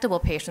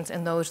resectable patients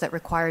and those that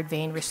required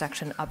vein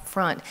resection up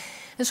front.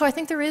 And so I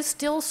think there is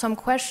still some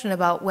question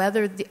about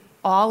whether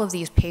all of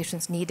these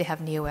patients need to have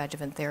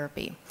neoadjuvant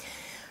therapy.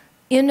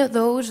 In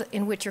those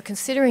in which you're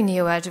considering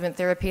neoadjuvant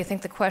therapy, I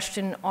think the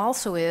question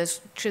also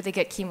is, should they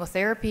get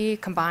chemotherapy,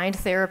 combined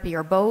therapy,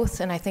 or both?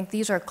 And I think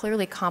these are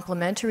clearly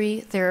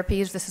complementary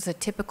therapies. This is a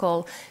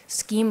typical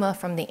schema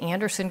from the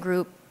Anderson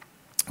group,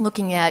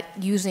 looking at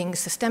using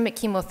systemic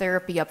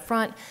chemotherapy up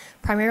front,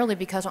 primarily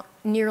because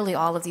nearly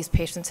all of these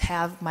patients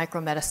have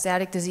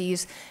micrometastatic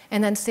disease,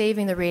 and then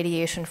saving the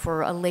radiation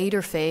for a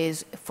later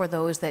phase for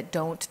those that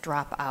don't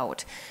drop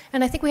out.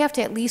 And I think we have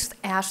to at least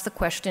ask the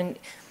question,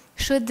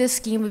 should this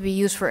schema be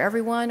used for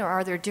everyone, or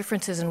are there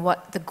differences in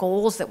what the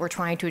goals that we're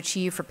trying to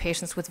achieve for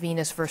patients with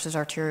venous versus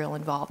arterial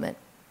involvement?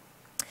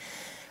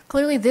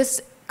 Clearly,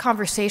 this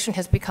conversation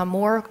has become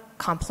more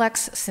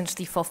complex since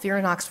the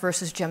FOLFIRINOX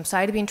versus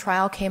gemcitabine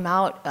trial came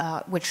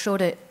out, which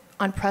showed an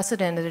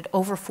unprecedented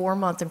over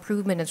 4-month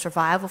improvement in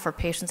survival for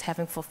patients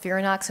having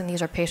FOLFIRINOX, and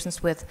these are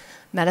patients with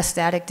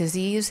metastatic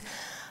disease.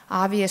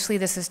 Obviously,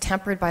 this is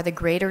tempered by the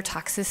greater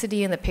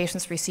toxicity in the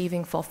patients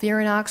receiving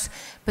FOLFIRINOX,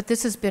 but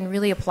this has been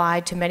really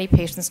applied to many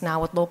patients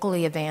now with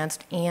locally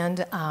advanced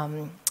and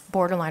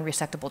borderline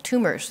resectable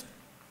tumors.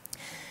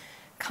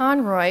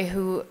 Conroy,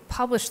 who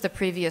published the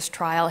previous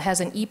trial,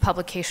 has an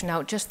e-publication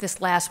out just this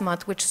last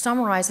month which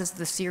summarizes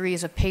the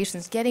series of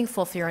patients getting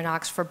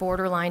FOLFIRINOX for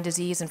borderline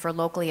disease and for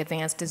locally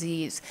advanced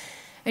disease.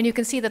 And you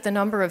can see that the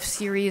number of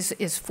series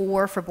is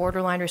 4 for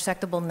borderline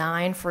resectable,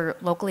 9 for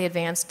locally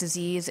advanced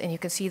disease, and you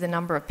can see the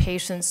number of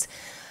patients.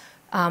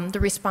 The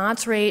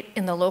response rate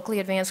in the locally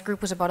advanced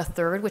group was about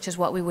 1/3, which is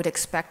what we would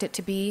expect it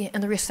to be,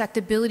 and the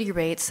resectability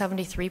rate,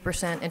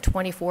 73% and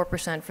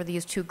 24% for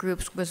these two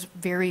groups, was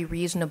very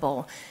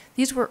reasonable.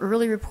 These were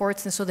early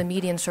reports, and so the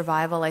median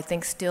survival, I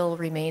think, still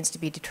remains to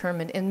be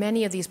determined, and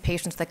many of these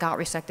patients that got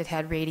resected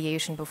had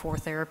radiation before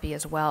therapy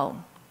as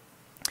well.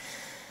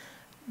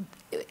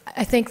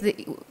 I think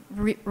that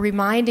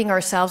reminding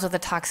ourselves of the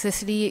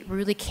toxicity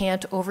really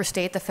can't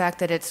overstate the fact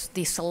that it's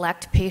the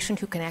select patient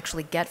who can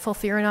actually get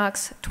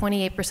FOLFIRINOX.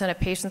 28% of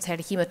patients had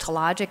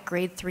hematologic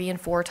grade 3 and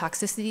 4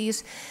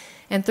 toxicities,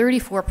 and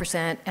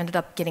 34% ended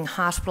up getting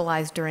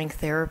hospitalized during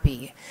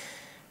therapy.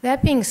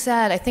 That being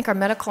said, I think our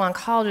medical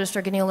oncologists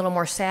are getting a little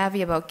more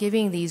savvy about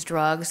giving these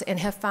drugs and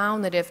have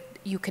found that if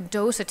you can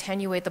dose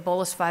attenuate the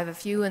bolus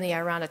 5-FU and the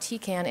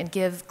irinotecan and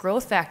give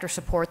growth factor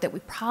support, that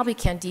we probably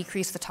can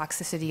decrease the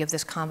toxicity of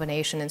this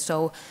combination. And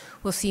so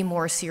we'll see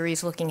more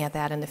series looking at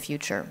that in the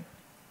future.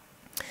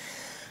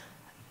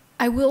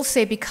 I will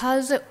say,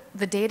 because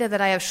the data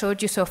that I have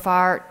showed you so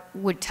far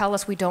would tell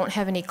us we don't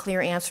have any clear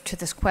answer to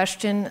this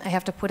question, I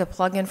have to put a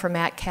plug in for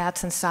Matt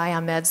Katz and Sai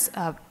Ahmed's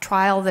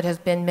trial that has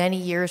been many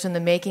years in the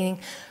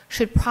making.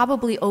 Should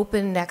probably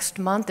open next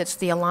month. It's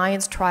the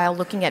Alliance trial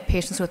looking at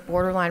patients with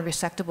borderline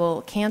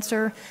resectable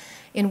cancer,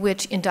 in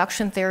which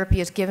induction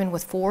therapy is given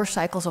with 4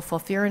 cycles of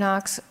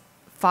FOLFIRINOX,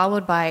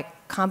 followed by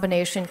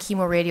combination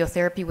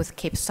chemoradiotherapy with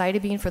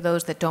capecitabine for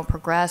those that don't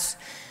progress.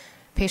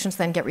 Patients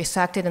then get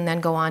resected and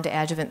then go on to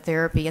adjuvant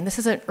therapy. And this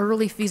is an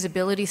early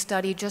feasibility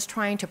study just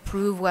trying to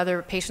prove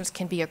whether patients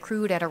can be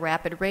accrued at a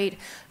rapid rate.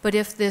 But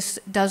if this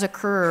does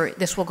occur,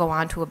 this will go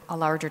on to a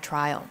larger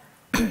trial.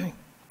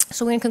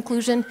 So in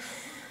conclusion,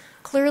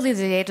 clearly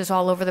the data is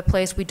all over the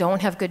place. We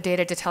don't have good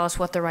data to tell us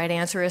what the right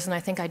answer is, and I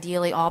think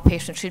ideally all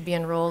patients should be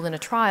enrolled in a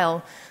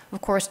trial.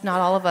 Of course,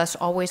 not all of us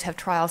always have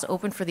trials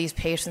open for these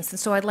patients, and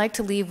so I'd like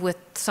to leave with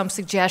some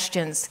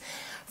suggestions.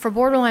 For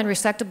borderline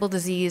resectable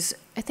disease,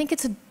 I think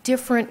it's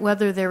different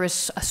whether there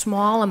is a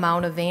small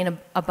amount of vein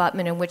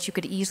abutment in which you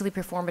could easily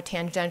perform a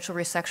tangential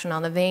resection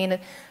on the vein.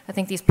 I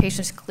think these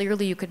patients,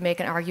 clearly you could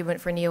make an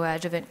argument for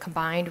neoadjuvant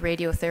combined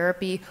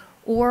radiotherapy,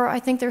 or I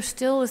think there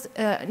still is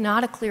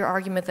not a clear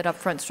argument that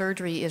upfront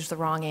surgery is the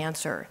wrong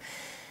answer.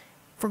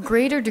 For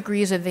greater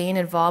degrees of vein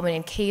involvement,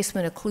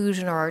 encasement,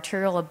 occlusion, or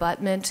arterial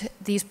abutment,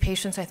 these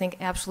patients, I think,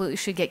 absolutely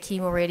should get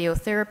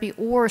chemoradiotherapy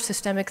or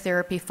systemic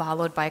therapy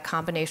followed by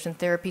combination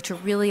therapy to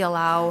really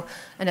allow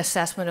an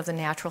assessment of the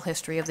natural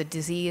history of the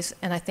disease.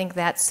 And I think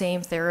that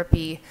same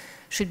therapy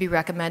should be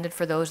recommended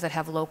for those that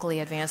have locally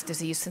advanced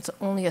disease, since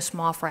only a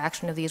small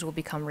fraction of these will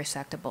become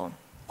resectable.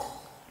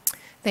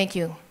 Thank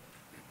you.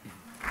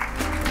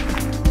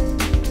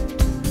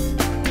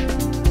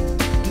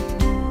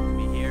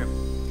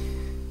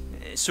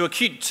 So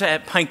acute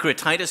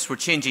pancreatitis, we're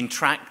changing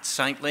track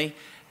slightly.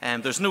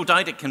 There's no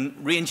doubt it can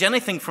range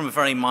anything from a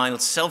very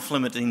mild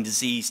self-limiting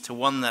disease to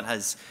one that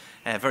has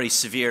very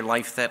severe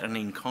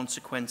life-threatening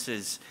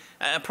consequences.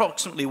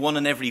 Approximately 1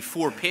 in every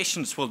 4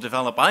 patients will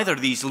develop either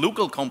these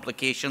local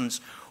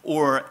complications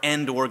or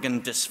end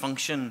organ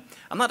dysfunction.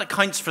 And that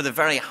accounts for the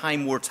very high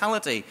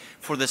mortality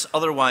for this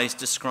otherwise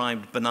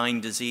described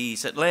benign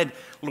disease. It led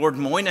Lord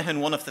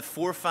Moynihan, one of the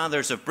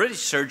forefathers of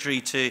British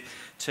surgery, to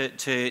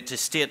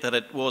state that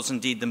it was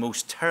indeed the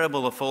most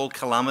terrible of all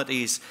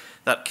calamities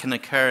that can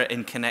occur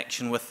in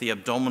connection with the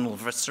abdominal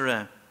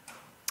viscera.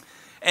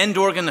 End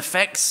organ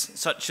effects,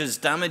 such as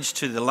damage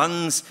to the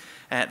lungs,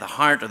 the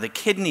heart, or the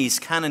kidneys,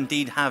 can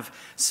indeed have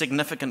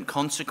significant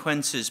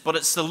consequences. But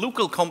it's the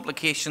local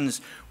complications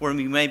where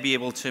we may be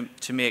able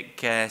to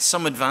make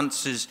some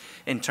advances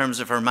in terms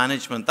of our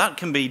management. That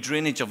can be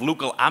drainage of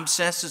local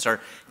abscesses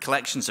or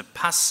collections of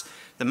pus,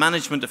 the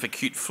management of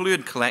acute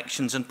fluid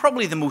collections, and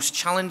probably the most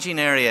challenging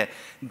area,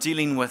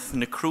 dealing with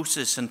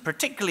necrosis, and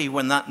particularly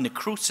when that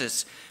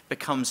necrosis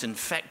becomes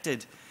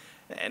infected.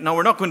 Now,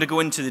 we're not going to go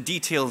into the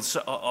details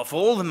of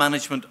all the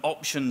management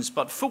options,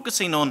 but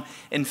focusing on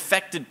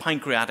infected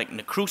pancreatic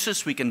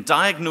necrosis, we can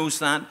diagnose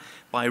that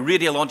by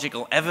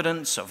radiological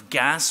evidence of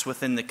gas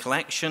within the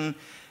collection.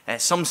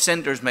 Some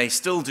centres may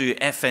still do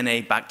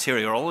FNA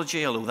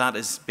bacteriology, although that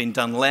has been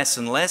done less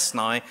and less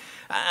now.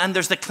 And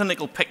there's the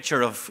clinical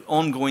picture of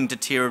ongoing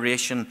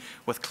deterioration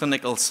with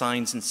clinical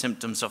signs and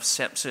symptoms of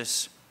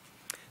sepsis.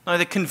 Now,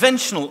 the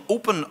conventional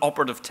open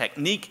operative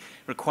technique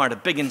required a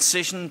big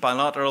incision,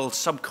 bilateral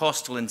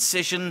subcostal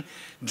incision,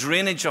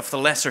 drainage of the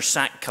lesser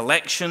sac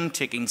collection,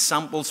 taking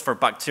samples for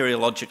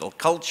bacteriological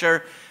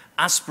culture,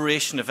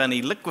 aspiration of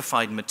any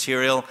liquefied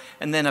material,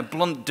 and then a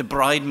blunt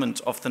debridement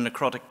of the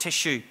necrotic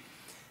tissue.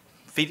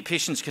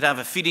 Patients could have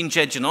a feeding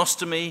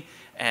jejunostomy,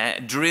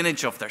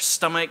 drainage of their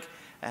stomach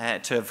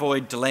to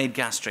avoid delayed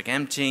gastric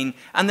emptying,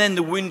 and then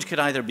the wound could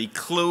either be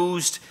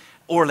closed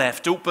or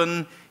left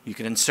open. You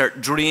could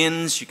insert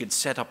drains, you could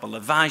set up a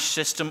lavage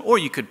system, or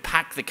you could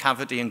pack the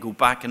cavity and go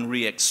back and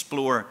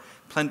re-explore.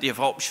 Plenty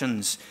of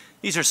options.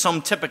 These are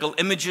some typical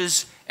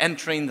images: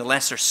 entering the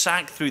lesser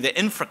sac through the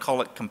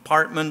infracolic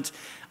compartment,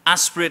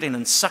 aspirating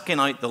and sucking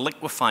out the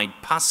liquefied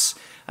pus,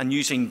 and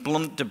using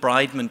blunt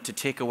debridement to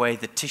take away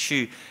the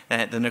tissue,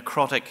 the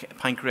necrotic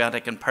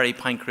pancreatic and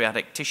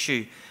peripancreatic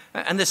tissue.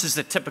 And this is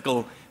the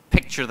typical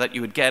picture that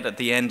you would get at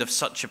the end of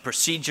such a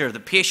procedure. The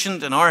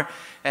patient, in our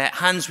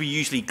hands, we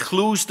usually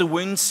close the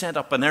wound, set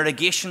up an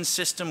irrigation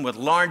system with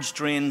large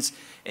drains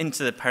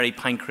into the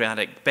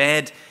peripancreatic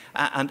bed,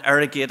 and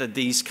irrigated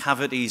these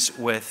cavities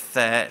with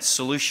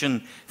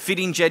solution.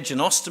 Feeding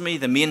jejunostomy,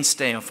 the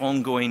mainstay of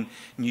ongoing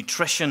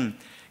nutrition.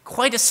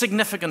 Quite a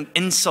significant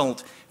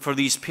insult for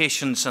these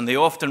patients, and they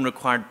often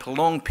required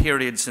prolonged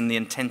periods in the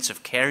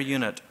intensive care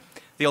unit.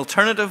 The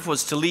alternative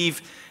was to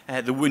leave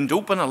the wound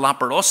open, a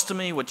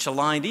laparostomy, which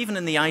allowed, even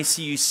in the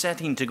ICU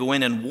setting, to go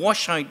in and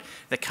wash out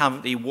the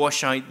cavity,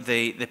 wash out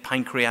the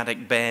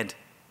pancreatic bed.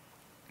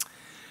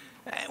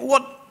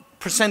 What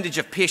percentage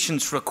of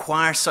patients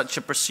require such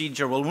a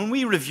procedure? Well, when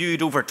we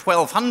reviewed over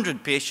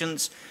 1,200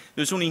 patients,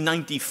 there was only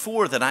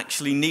 94 that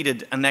actually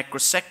needed a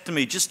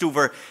necrosectomy, just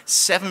over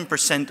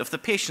 7% of the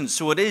patients.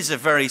 So it is a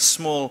very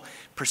small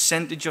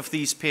percentage of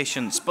these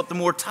patients. But the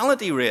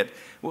mortality rate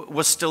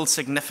was still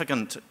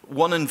significant.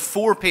 1 in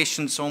 4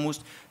 patients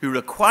almost who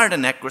required a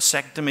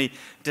necrosectomy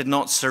did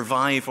not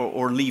survive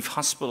or leave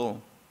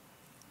hospital.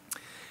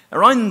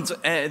 Around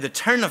the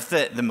turn of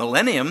the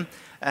millennium,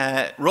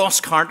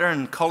 Ross Carter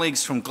and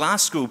colleagues from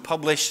Glasgow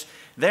published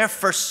their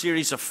first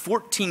series of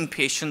 14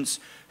 patients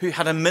who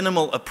had a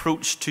minimal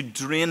approach to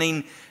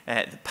draining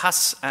the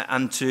pus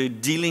and to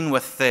dealing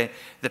with the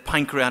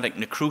pancreatic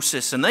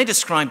necrosis. And they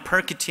described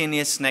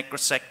percutaneous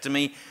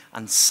necrosectomy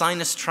and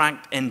sinus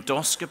tract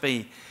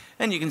endoscopy.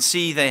 And you can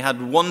see they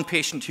had 1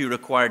 patient who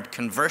required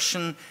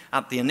conversion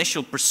at the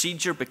initial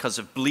procedure because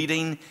of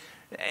bleeding.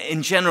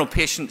 In general,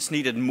 patients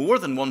needed more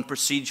than 1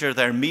 procedure.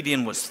 Their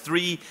median was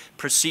 3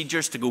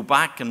 procedures to go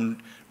back and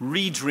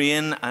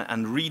redrain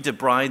and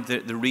redebride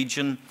the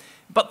region.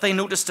 But they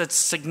noticed a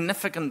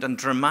significant and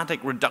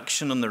dramatic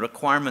reduction in the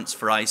requirements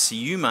for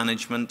ICU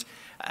management,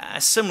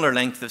 a similar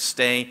length of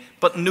stay,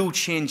 but no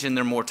change in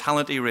their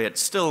mortality rate.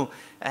 Still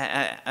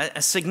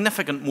a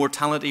significant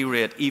mortality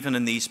rate even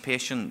in these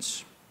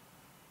patients.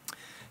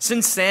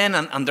 Since then,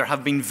 and there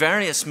have been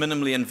various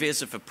minimally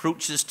invasive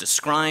approaches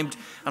described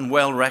and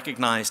well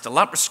recognized, a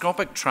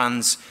laparoscopic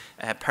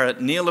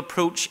transperitoneal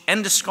approach,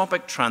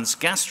 endoscopic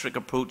transgastric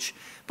approach,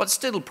 but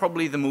still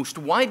probably the most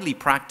widely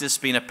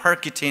practiced being a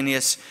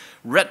percutaneous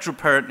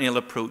retroperitoneal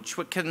approach,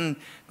 which can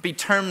be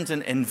termed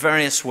in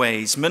various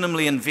ways: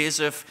 minimally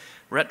invasive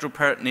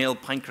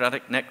retroperitoneal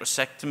pancreatic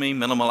necrosectomy,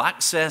 minimal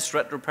access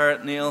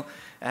retroperitoneal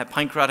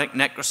pancreatic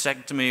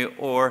necrosectomy,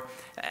 or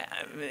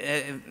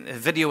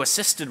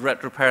video-assisted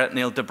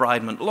retroperitoneal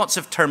debridement. Lots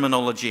of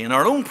terminology. In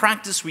our own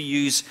practice, we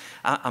use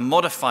a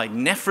modified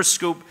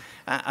nephroscope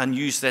and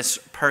use this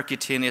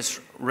percutaneous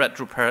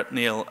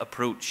retroperitoneal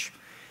approach.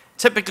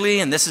 Typically,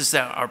 and this is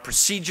our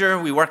procedure,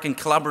 we work in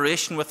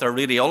collaboration with our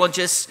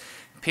radiologists.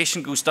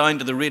 Patient goes down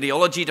to the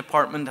radiology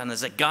department and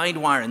has a guide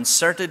wire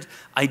inserted,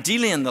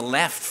 ideally in the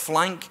left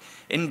flank,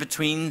 in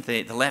between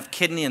the left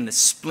kidney and the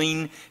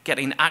spleen,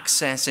 getting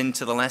access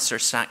into the lesser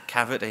sac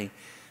cavity.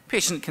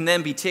 Patient can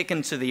then be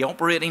taken to the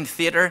operating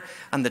theatre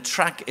and the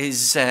track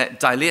is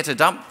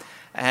dilated up.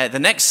 The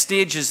next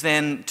stage is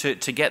then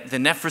to get the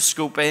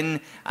nephroscope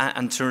in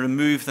and to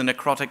remove the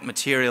necrotic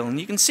material. And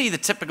you can see the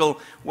typical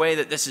way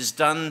that this is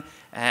done.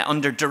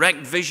 Under direct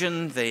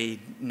vision, the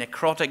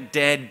necrotic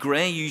dead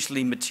grey,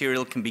 usually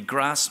material, can be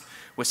grasped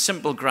with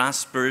simple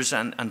graspers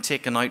and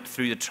taken out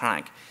through the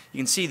track. You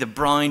can see the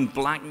brown,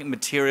 black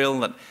material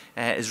that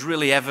is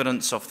really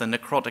evidence of the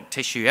necrotic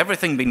tissue.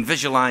 Everything being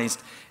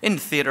visualized in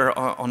theatre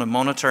on a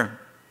monitor.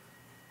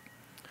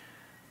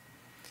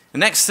 The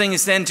next thing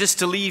is then just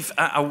to leave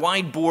a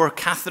wide bore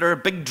catheter,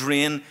 big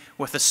drain,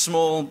 with a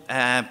small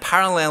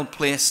parallel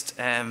placed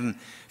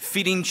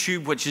feeding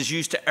tube which is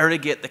used to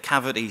irrigate the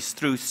cavities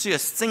through a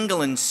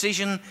single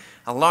incision,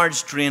 a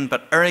large drain,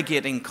 but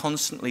irrigating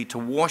constantly to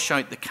wash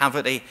out the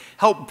cavity,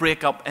 help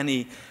break up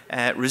any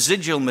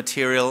residual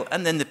material,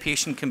 and then the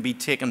patient can be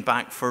taken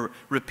back for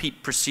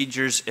repeat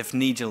procedures if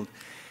needed.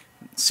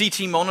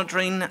 CT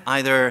monitoring,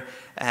 either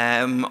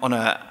on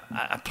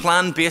a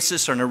planned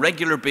basis or on a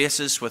regular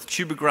basis with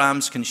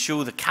tubograms, can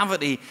show the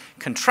cavity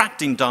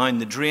contracting down,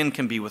 the drain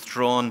can be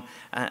withdrawn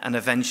and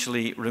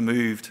eventually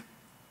removed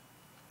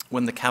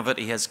when the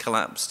cavity has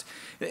collapsed.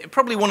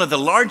 Probably one of the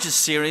largest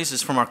series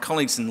is from our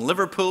colleagues in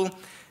Liverpool.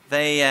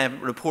 They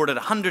reported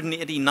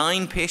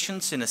 189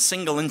 patients in a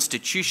single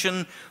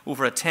institution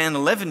over a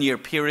 10-11 year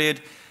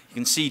period. You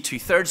can see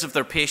 2/3 of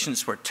their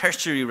patients were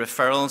tertiary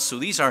referrals, so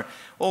these are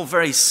all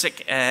very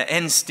sick,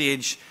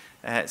 end-stage,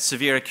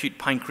 severe acute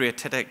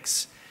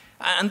pancreatitis.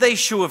 And they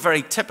show a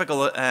very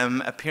typical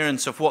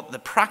appearance of what the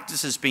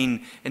practice has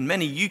been in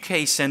many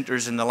UK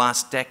centres in the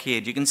last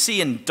decade. You can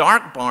see in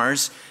dark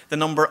bars the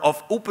number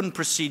of open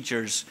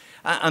procedures,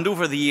 and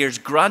over the years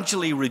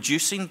gradually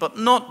reducing, but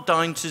not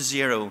down to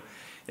 0.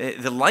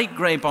 The light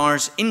grey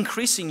bars,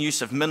 increasing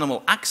use of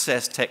minimal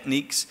access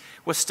techniques,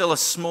 with still a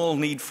small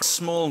need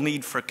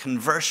for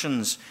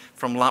conversions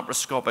from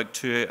laparoscopic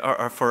to,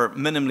 or for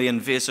minimally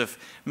invasive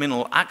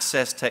minimal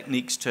access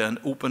techniques to an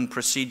open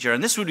procedure.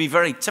 And this would be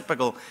very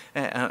typical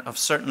of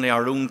certainly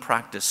our own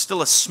practice.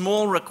 Still a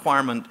small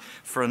requirement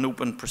for an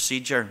open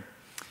procedure.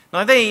 Now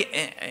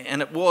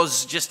and it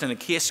was just in a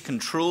case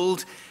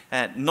controlled,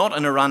 not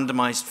in a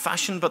randomized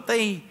fashion, but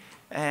they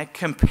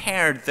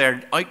compared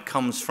their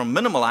outcomes from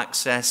minimal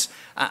access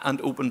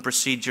and open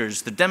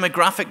procedures. The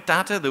demographic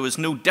data, there was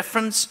no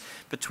difference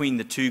between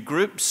the two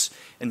groups.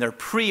 In their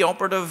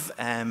pre-operative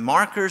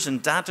markers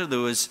and data, there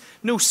was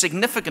no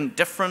significant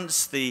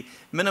difference. The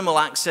minimal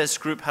access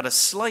group had a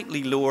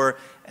slightly lower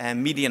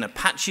median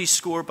Apache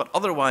score, but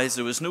otherwise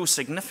there was no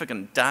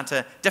significant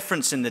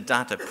difference in the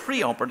data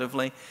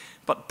pre-operatively.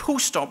 But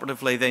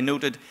post-operatively, they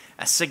noted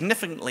a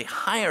significantly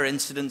higher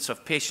incidence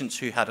of patients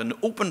who had an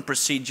open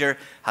procedure,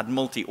 had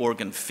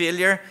multi-organ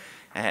failure.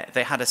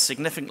 they had a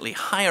significantly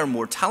higher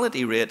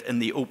mortality rate in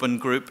the open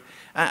group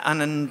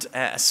and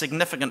a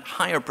significant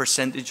higher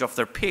percentage of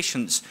their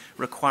patients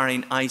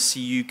requiring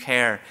ICU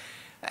care.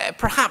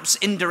 Perhaps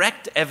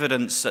indirect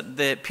evidence that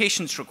the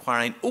patients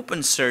requiring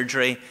open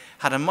surgery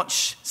had a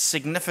much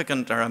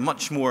significant or a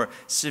much more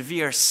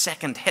severe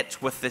second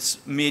hit with this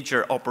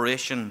major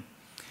operation.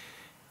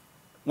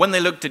 When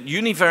they looked at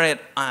univariate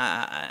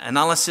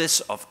analysis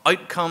of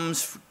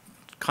outcomes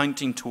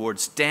counting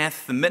towards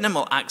death, the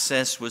minimal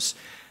access was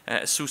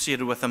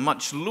associated with a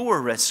much lower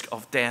risk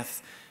of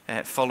death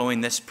following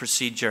this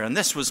procedure. And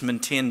this was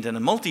maintained in a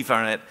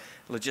multivariate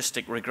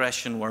logistic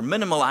regression where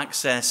minimal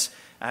access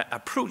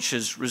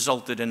approaches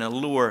resulted in a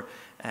lower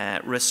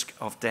risk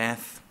of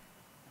death.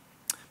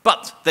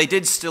 But they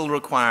did still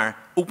require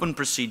open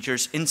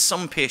procedures in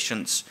some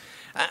patients.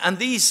 And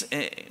these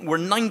were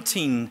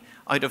 19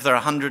 out of their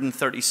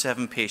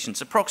 137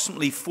 patients,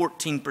 approximately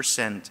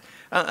 14%.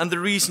 And the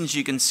reasons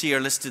you can see are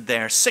listed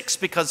there. 6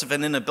 because of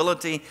an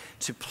inability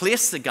to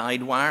place the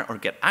guide wire or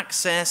get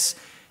access.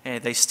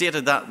 They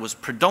stated that was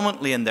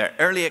predominantly in their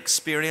early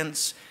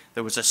experience.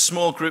 There was a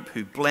small group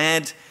who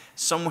bled,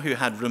 some who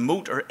had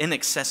remote or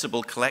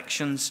inaccessible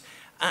collections,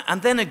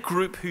 and then a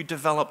group who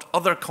developed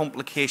other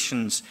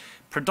complications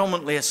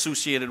predominantly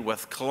associated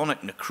with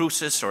colonic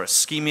necrosis or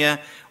ischemia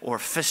or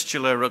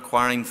fistula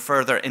requiring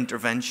further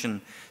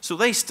intervention. So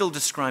they still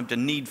described a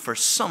need for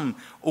some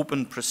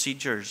open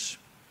procedures.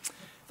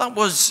 That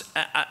was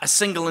a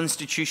single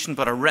institution,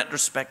 but a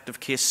retrospective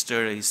case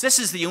studies. This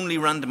is the only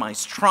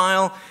randomized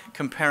trial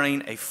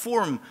comparing a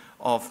form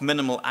of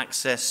minimal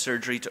access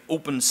surgery to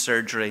open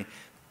surgery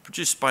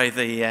produced by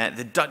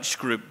the Dutch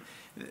group.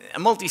 A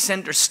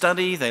multi-center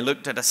study. They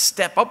looked at a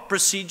step-up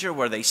procedure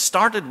where they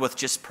started with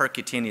just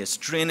percutaneous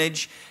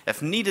drainage.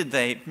 If needed,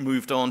 they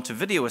moved on to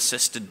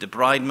video-assisted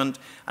debridement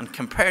and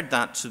compared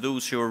that to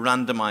those who were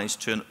randomized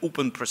to an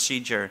open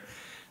procedure.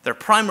 Their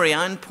primary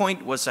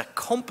endpoint was a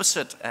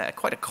composite,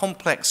 quite a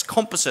complex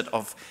composite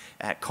of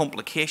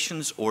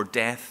complications or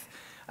death.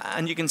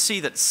 And you can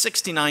see that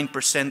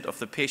 69% of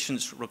the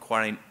patients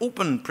requiring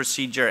open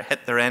procedure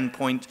hit their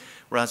endpoint,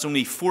 whereas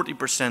only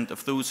 40%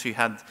 of those who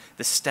had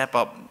the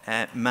step-up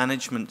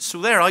management. So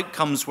their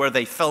outcomes where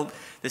they felt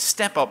the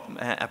step-up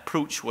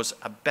approach was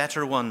a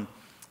better one.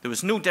 There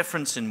was no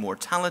difference in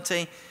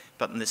mortality,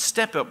 but in the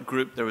step-up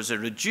group there was a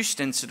reduced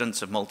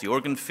incidence of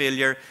multi-organ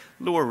failure,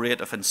 lower rate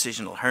of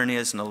incisional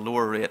hernias, and a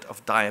lower rate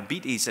of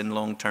diabetes in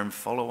long-term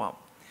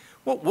follow-up.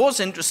 What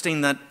was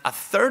interesting that a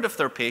third of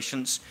their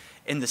patients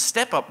in the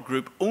step-up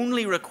group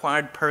only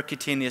required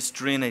percutaneous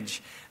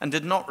drainage and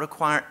did not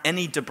require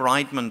any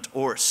debridement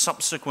or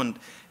subsequent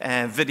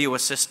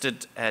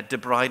video-assisted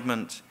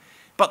debridement.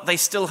 But they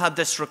still had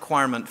this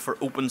requirement for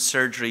open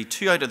surgery.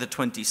 2 out of the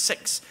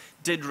 26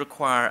 did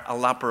require a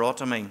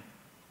laparotomy.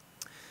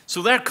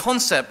 So their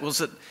concept was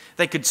that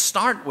they could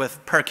start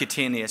with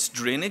percutaneous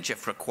drainage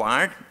if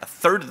required. A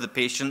third of the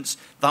patients,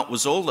 that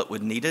was all that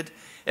was needed.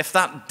 If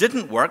that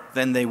didn't work,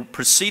 then they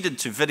proceeded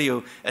to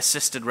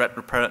video-assisted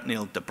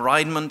retroperitoneal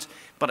debridement,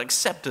 but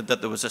accepted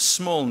that there was a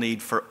small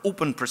need for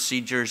open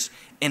procedures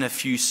in a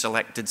few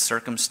selected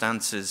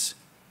circumstances.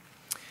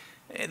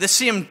 The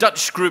same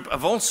Dutch group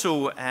have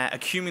also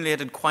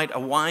accumulated quite a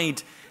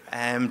wide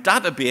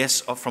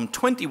database from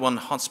 21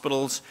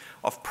 hospitals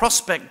of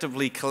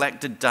prospectively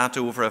collected data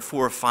over a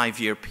 4 or 5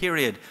 year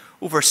period,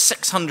 over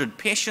 600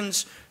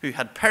 patients who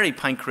had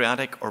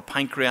peripancreatic or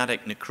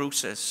pancreatic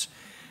necrosis.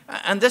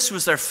 And this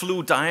was their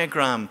flow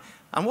diagram.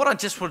 And what I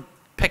just would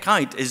pick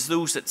out is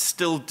those that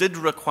still did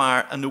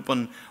require an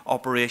open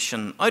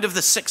operation. Out of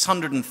the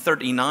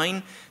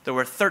 639, there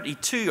were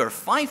 32 or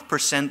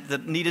 5%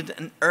 that needed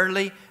an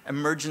early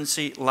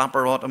emergency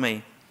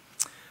laparotomy.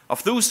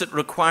 Of those that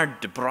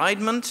required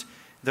debridement,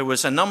 there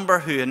was a number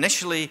who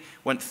initially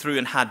went through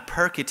and had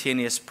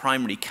percutaneous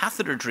primary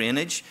catheter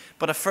drainage,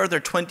 but a further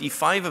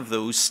 25 of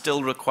those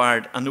still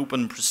required an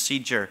open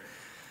procedure.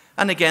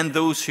 And again,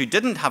 those who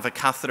didn't have a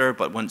catheter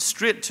but went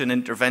straight to an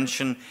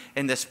intervention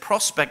in this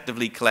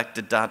prospectively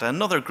collected data,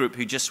 another group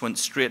who just went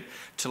straight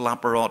to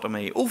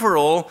laparotomy.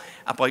 Overall,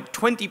 about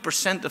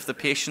 20% of the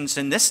patients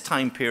in this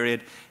time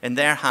period in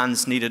their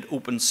hands needed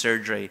open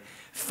surgery.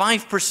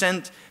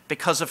 5%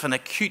 because of an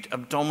acute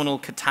abdominal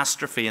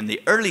catastrophe in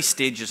the early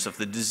stages of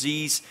the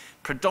disease,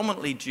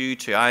 predominantly due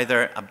to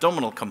either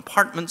abdominal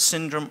compartment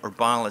syndrome or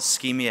bowel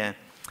ischemia.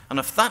 And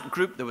of that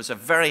group, there was a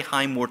very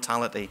high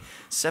mortality,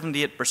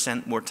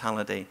 78%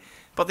 mortality.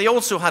 But they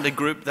also had a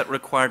group that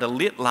required a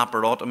late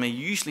laparotomy,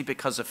 usually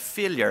because of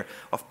failure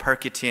of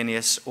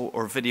percutaneous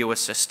or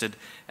video-assisted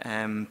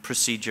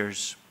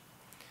procedures.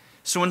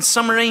 So in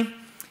summary,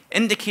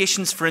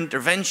 indications for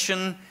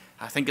intervention.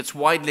 I think it's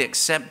widely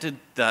accepted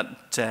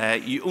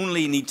that you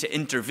only need to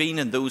intervene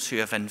in those who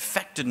have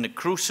infected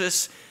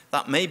necrosis.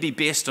 That may be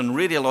based on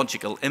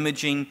radiological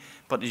imaging,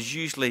 but is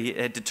usually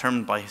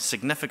determined by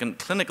significant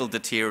clinical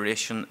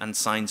deterioration and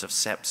signs of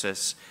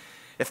sepsis.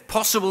 If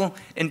possible,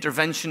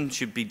 intervention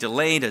should be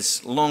delayed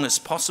as long as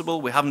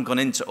possible. We haven't gone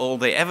into all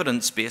the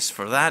evidence base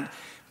for that,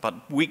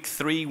 But week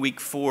 3, week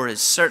 4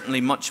 is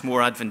certainly much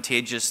more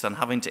advantageous than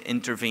having to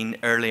intervene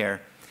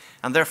earlier.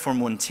 And therefore,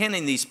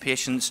 maintaining these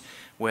patients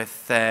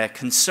with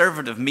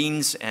conservative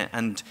means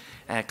and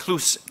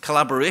close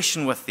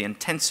collaboration with the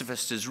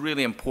intensivist is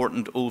really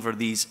important over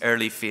these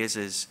early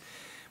phases.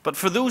 But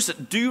for those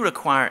that do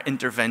require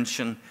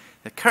intervention,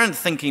 the current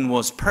thinking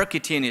was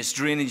percutaneous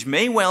drainage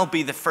may well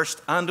be the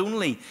first and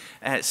only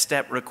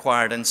step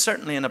required, and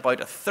certainly in about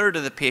a third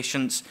of the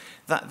patients,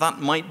 that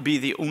might be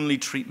the only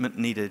treatment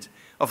needed.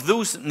 Of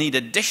those that need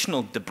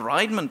additional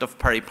debridement of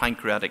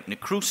peripancreatic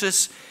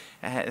necrosis,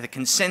 the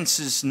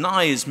consensus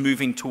now is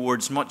moving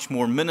towards much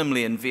more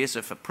minimally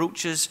invasive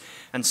approaches,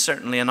 and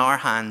certainly in our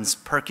hands,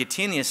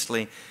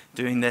 percutaneously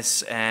doing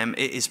this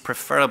is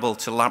preferable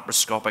to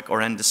laparoscopic or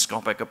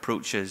endoscopic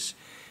approaches.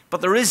 But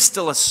there is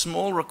still a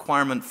small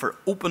requirement for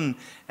open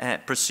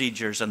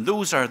procedures, and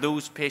those are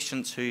those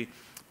patients who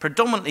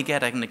predominantly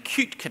get an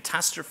acute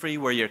catastrophe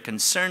where you're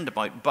concerned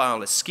about bowel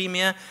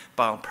ischemia,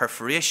 bowel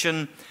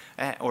perforation,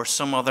 or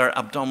some other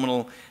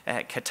abdominal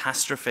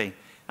catastrophe.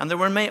 And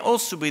there may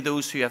also be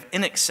those who have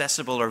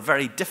inaccessible or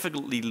very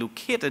difficultly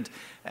located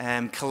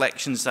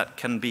collections that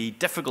can be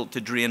difficult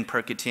to drain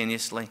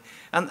percutaneously.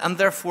 And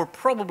therefore,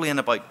 probably in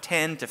about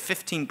 10 to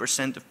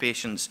 15% of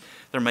patients,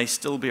 there may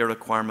still be a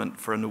requirement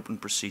for an open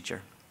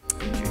procedure.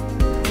 Thank you.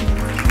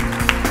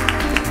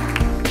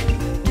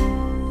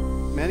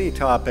 Many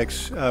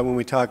topics, when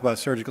we talk about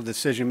surgical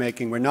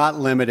decision-making, we're not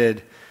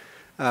limited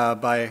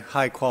by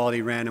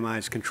high-quality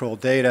randomized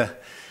controlled data.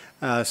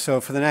 So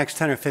for the next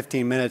 10 or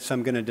 15 minutes,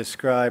 I'm going to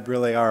describe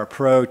really our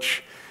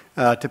approach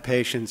to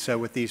patients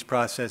with these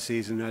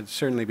processes, and I'd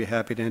certainly be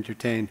happy to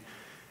entertain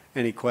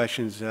any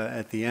questions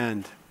at the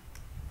end.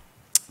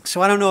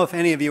 So I don't know if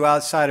any of you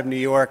outside of New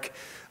York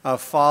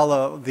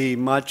follow the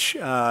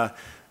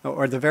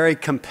or the very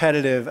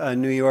competitive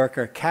New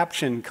Yorker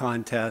caption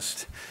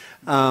contest.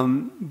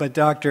 But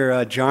Dr.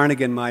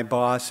 Jarnigan, my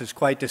boss, is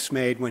quite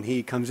dismayed when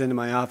he comes into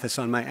my office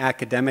on my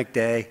academic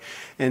day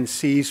and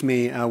sees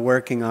me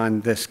working on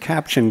this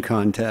caption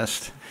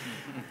contest.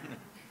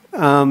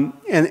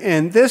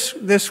 And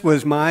this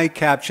was my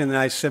caption that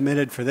I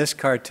submitted for this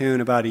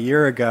cartoon about a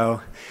year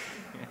ago.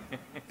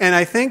 And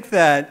I think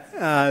that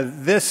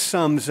this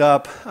sums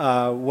up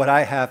what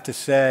I have to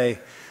say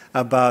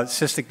about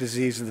cystic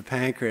disease of the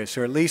pancreas,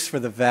 or at least for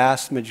the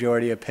vast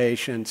majority of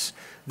patients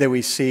that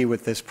we see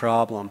with this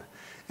problem.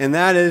 And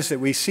that is that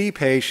we see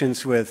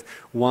patients with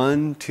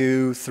 1,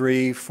 2,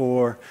 3,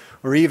 4,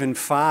 or even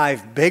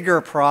 5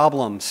 bigger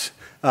problems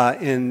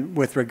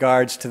with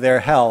regards to their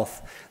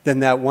health than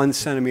that 1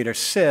 centimeter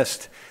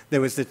cyst that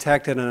was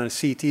detected on a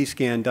CT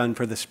scan done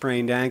for the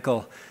sprained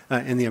ankle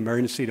in the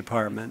emergency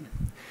department.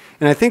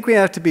 And I think we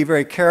have to be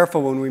very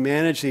careful when we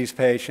manage these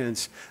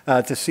patients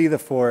to see the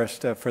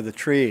forest for the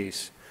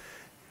trees.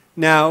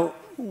 Now,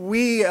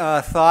 we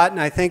thought, and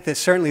I think that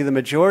certainly the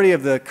majority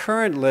of the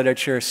current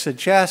literature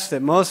suggests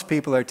that most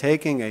people are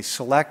taking a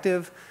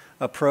selective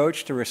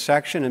approach to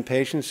resection in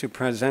patients who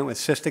present with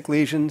cystic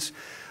lesions.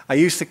 I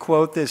used to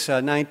quote this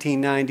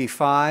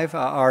 1995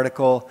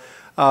 article,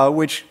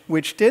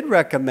 which did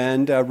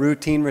recommend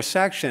routine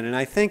resection. And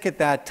I think at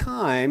that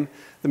time,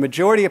 the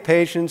majority of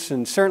patients,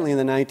 and certainly in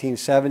the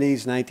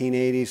 1970s,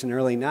 1980s, and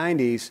early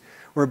 90s,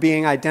 were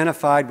being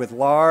identified with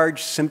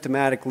large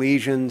symptomatic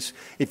lesions.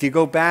 If you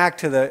go back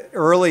to the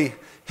early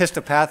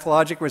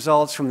histopathologic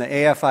results from the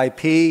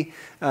AHPBA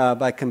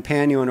by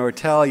Campagno and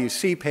Ortel, you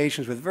see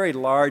patients with very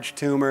large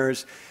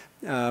tumors,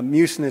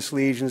 mucinous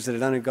lesions that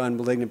had undergone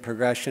malignant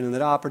progression, and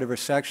that operative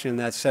resection in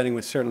that setting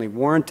was certainly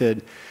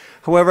warranted.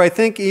 However, I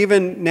think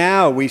even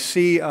now we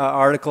see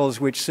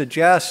articles which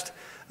suggest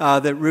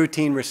that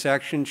routine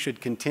resection should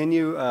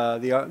continue.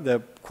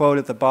 The quote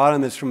at the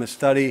bottom is from a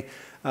study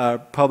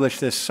published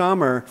this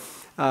summer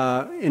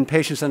in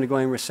patients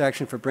undergoing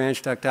resection for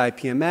branch duct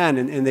IPMN,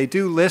 and they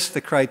do list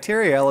the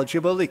criteria,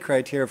 eligibility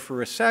criteria for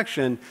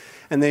resection,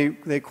 and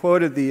they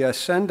quoted the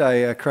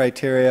Sendai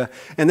criteria,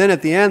 and then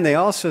at the end they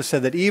also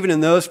said that even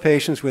in those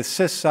patients with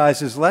cyst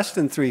sizes less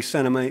than 3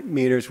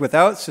 centimeters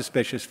without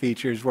suspicious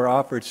features were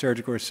offered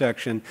surgical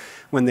resection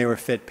when they were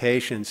fit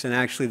patients, and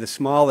actually the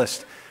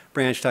smallest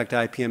branch duct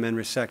IPMN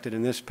resected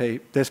in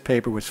this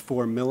paper was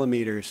 4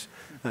 millimeters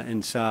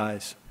in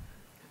size.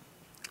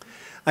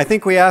 I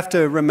think we have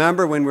to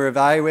remember when we're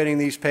evaluating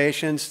these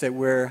patients that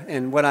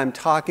and what I'm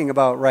talking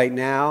about right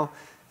now,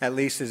 at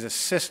least is a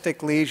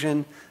cystic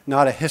lesion,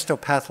 not a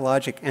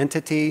histopathologic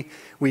entity.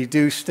 We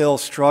do still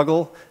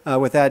struggle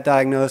with that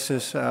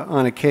diagnosis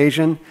on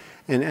occasion.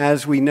 And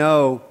as we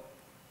know,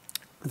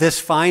 this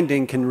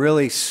finding can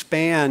really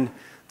span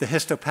the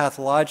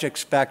histopathologic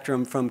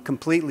spectrum from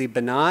completely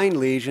benign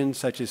lesions,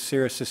 such as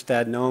serous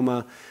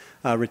cystadenoma,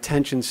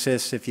 retention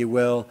cysts, if you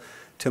will,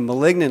 to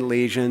malignant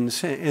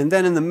lesions. And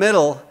then in the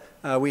middle,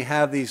 we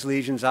have these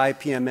lesions,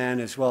 IPMN,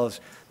 as well as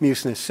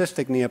mucinous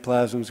cystic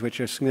neoplasms, which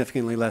are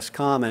significantly less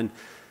common,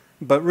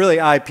 but really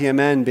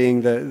IPMN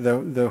being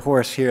the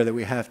horse here that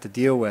we have to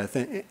deal with.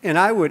 And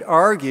I would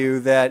argue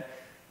that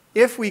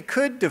if we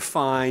could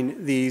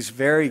define these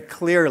very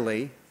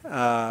clearly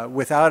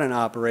without an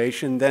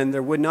operation, then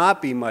there would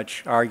not be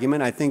much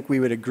argument. I think we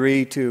would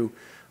agree to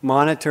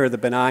monitor the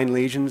benign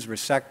lesions,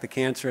 resect the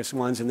cancerous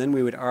ones, and then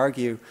we would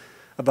argue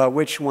about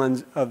which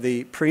ones of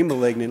the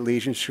premalignant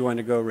lesions should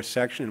undergo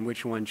resection and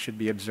which ones should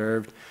be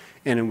observed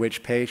and in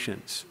which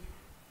patients.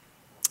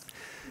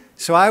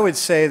 So I would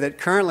say that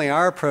currently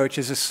our approach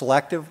is a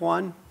selective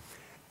one,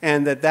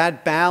 and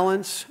that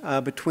balance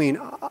between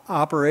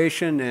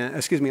observation and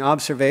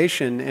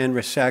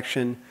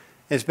resection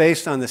is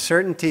based on the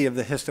certainty of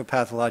the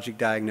histopathologic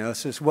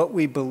diagnosis, what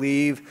we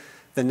believe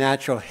the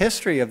natural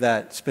history of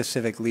that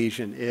specific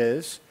lesion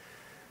is,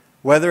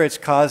 whether it's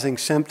causing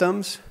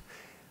symptoms,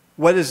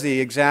 what is the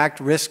exact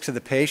risk to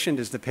the patient?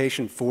 Is the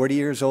patient 40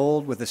 years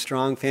old with a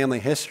strong family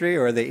history,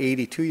 or are they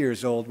 82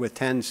 years old with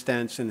 10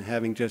 stents and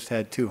having just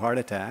had 2 heart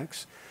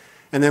attacks?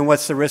 And then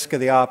what's the risk of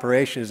the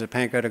operation? Is it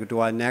pancreatic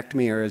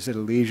duodenectomy, or is it a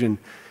lesion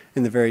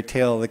in the very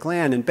tail of the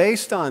gland? And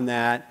based on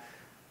that,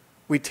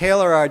 we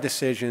tailor our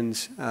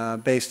decisions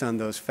based on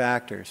those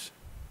factors.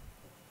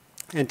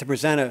 And to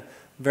present a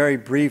very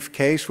brief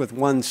case with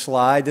one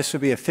slide, this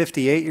would be a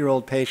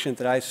 58-year-old patient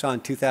that I saw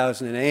in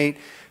 2008.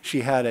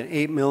 She had an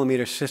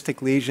 8-millimeter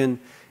cystic lesion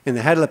in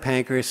the head of the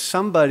pancreas.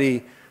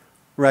 Somebody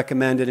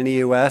recommended an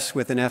EUS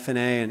with an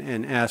FNA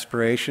and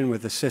aspiration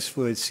with a cyst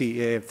fluid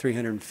CEA of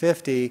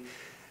 350.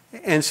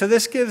 And so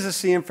this gives us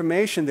the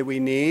information that we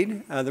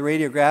need. The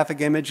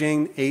radiographic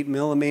imaging, 8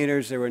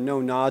 millimeters, there were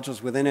no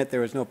nodules within it, there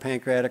was no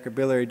pancreatic or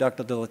biliary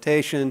ductal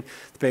dilatation,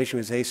 the patient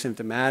was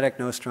asymptomatic,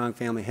 no strong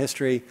family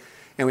history,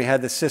 and we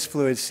had the cyst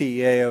fluid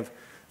CEA of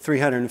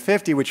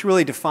 350, which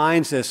really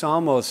defines this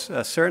almost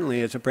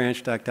certainly as a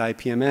branch duct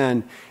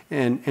IPMN,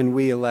 and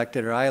we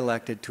elected, or I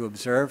elected, to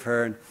observe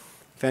her. And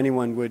if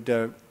anyone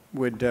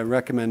would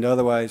recommend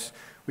otherwise,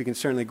 we can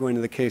certainly go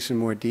into the case in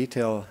more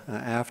detail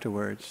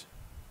afterwards.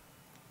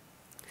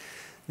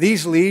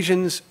 These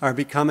lesions are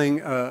becoming,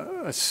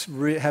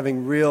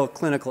 having real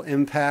clinical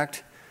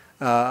impact,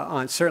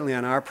 certainly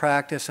on our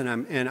practice,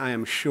 and I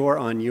am sure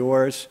on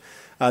yours.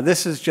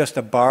 This is just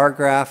a bar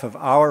graph of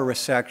our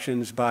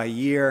resections by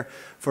year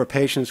for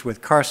patients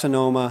with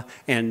carcinoma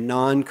and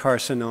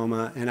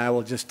non-carcinoma, and I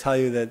will just tell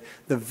you that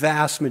the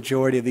vast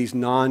majority of these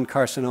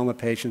non-carcinoma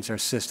patients are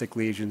cystic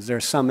lesions. There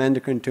are some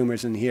endocrine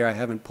tumors in here. I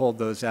haven't pulled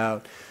those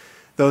out.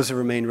 Those have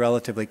remained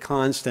relatively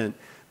constant.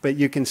 But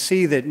you can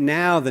see that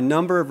now the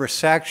number of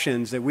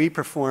resections that we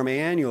perform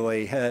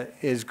annually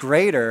is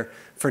greater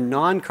for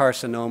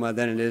non-carcinoma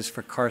than it is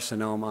for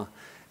carcinoma.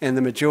 And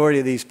the majority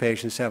of these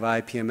patients have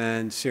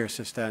IPMN, serous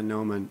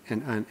adenoma,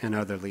 and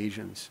other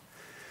lesions.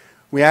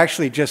 We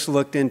actually just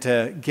looked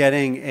into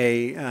getting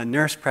a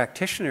nurse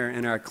practitioner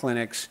in our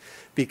clinics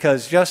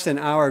because just in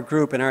our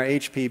group, in our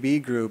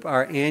AHPB group,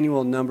 our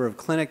annual number of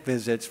clinic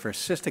visits for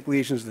cystic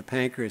lesions of the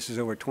pancreas is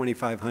over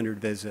 2,500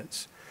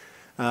 visits.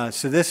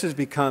 So this has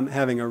become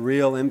having a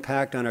real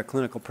impact on our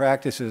clinical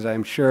practices.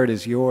 I'm sure it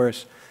is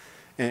yours.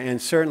 And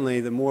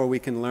certainly the more we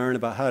can learn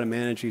about how to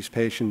manage these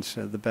patients,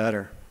 the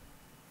better.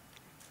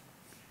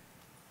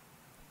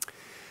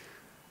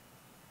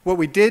 What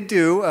we did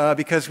do,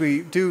 because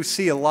we do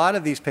see a lot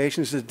of these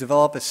patients, is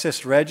develop a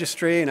cyst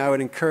registry, and I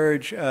would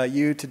encourage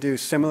you to do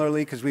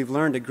similarly because we've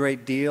learned a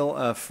great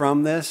deal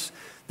from this.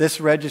 This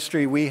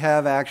registry we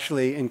have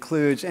actually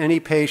includes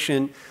any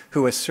patient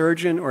who a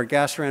surgeon or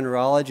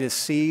gastroenterologist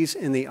sees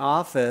in the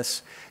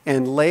office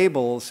and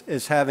labels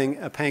as having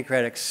a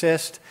pancreatic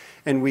cyst.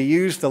 And we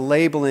use the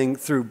labeling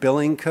through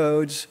billing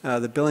codes.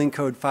 The billing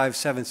code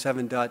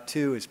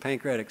 577.2 is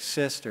pancreatic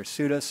cyst or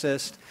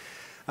pseudocyst.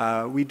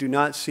 We do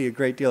not see a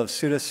great deal of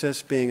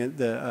pseudocysts being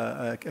at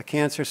a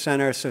cancer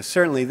center, so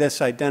certainly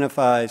this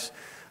identifies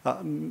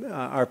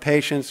our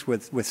patients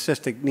with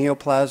cystic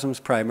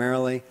neoplasms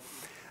primarily.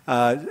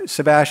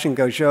 Sebastian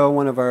Gaugeot,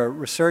 one of our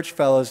research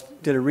fellows,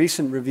 did a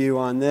recent review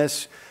on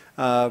this,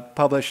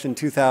 published in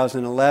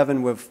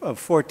 2011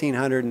 of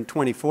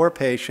 1,424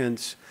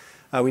 patients.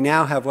 We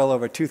now have well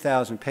over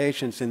 2,000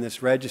 patients in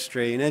this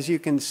registry, and as you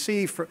can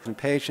see,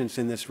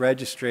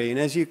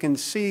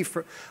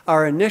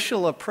 our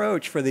initial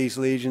approach for these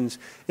lesions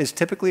is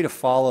typically to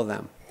follow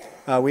them.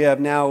 We have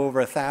now over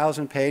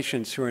 1,000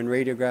 patients who are in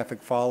radiographic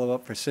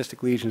follow-up for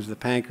cystic lesions of the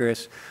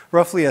pancreas.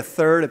 Roughly a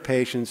third of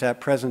patients at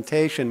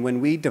presentation,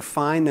 when we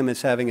define them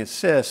as having a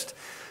cyst,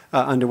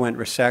 underwent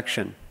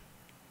resection.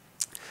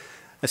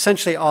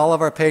 Essentially, all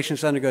of our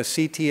patients undergo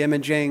CT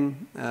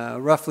imaging.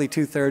 Roughly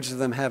 2/3 of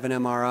them have an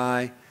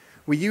MRI.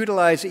 We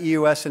utilize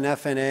EUS and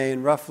FNA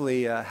in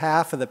roughly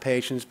half of the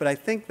patients, but I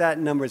think that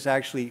number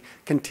actually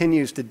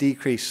continues to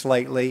decrease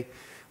slightly.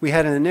 We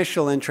had an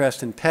initial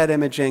interest in PET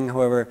imaging.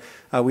 However,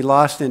 we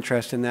lost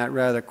interest in that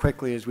rather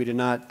quickly as we did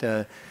not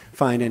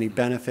find any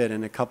benefit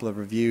in a couple of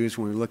reviews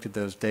when we looked at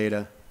those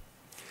data.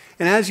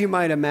 And as you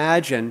might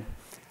imagine,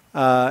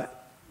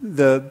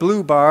 the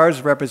blue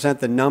bars represent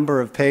the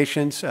number of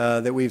patients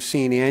that we've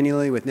seen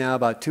annually, with now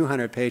about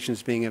 200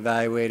 patients being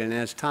evaluated. And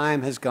as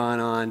time has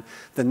gone on,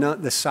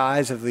 the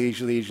size of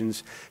these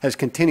lesions has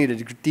continued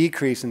to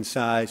decrease in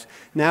size,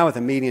 now with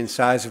a median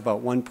size of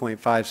about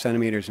 1.5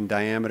 centimeters in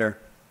diameter.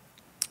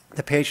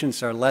 The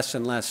patients are less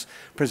and less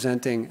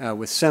presenting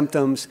with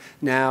symptoms.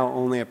 Now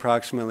only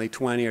approximately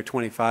 20 or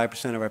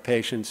 25% of our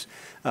patients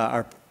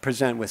are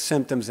present with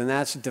symptoms, and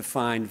that's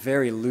defined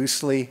very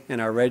loosely in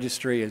our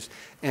registry as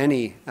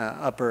any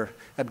upper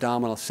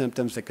abdominal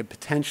symptoms that could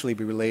potentially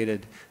be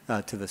related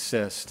to the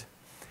cyst.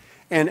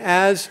 And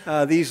as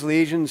these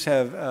lesions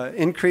have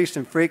increased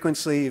in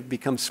frequency,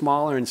 become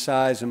smaller in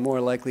size and more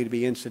likely to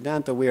be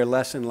incidental, we are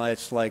less and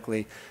less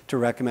likely to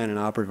recommend an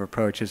operative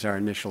approach as our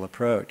initial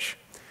approach.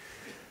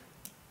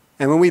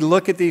 And when we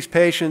look at these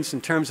patients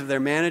in terms of their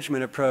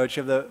management approach,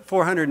 of the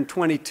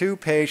 422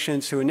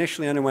 patients who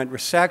initially underwent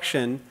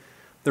resection,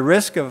 the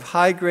risk of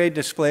high-grade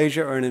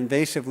dysplasia or an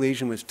invasive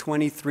lesion was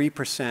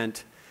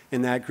 23%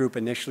 in that group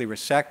initially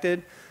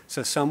resected.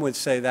 So some would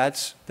say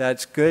that's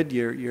good.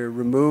 You're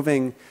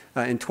removing,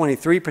 in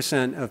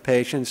 23% of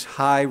patients,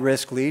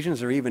 high-risk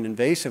lesions or even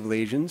invasive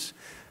lesions.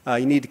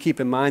 You need to keep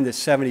in mind that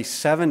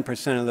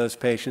 77% of those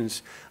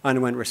patients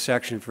underwent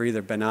resection for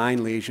either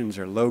benign lesions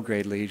or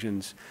low-grade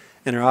lesions,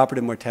 and our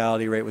operative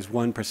mortality rate was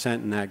 1%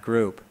 in that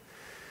group.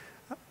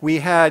 We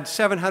had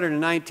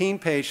 719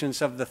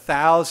 patients of the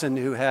 1,000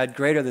 who had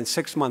greater than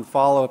 6-month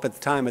follow-up at the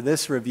time of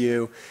this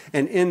review,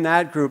 and in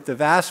that group, the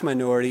vast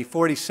minority,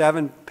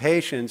 47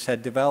 patients,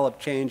 had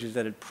developed changes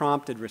that had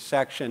prompted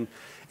resection,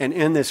 and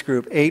in this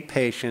group, 8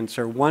 patients,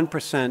 or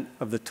 1%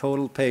 of the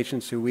total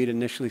patients who we'd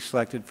initially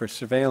selected for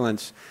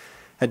surveillance,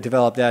 had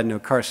developed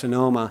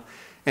adenocarcinoma.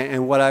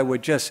 And what I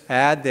would just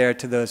add there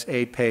to those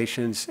 8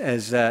 patients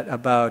is that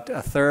about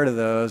a third of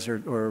those,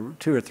 or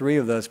 2 or 3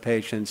 of those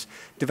patients,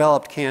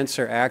 developed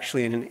cancer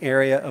actually in an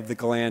area of the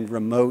gland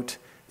remote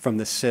from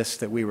the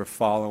cyst that we were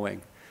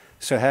following.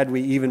 So had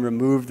we even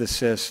removed the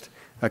cyst,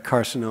 a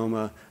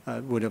carcinoma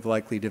would have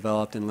likely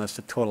developed unless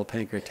a total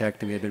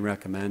pancreatectomy had been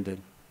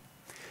recommended.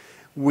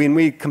 When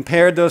we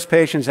compared those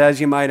patients,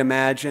 as you might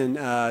imagine,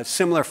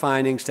 similar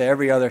findings to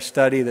every other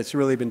study that's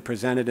really been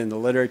presented in the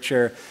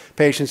literature.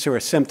 Patients who are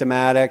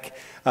symptomatic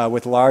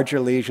with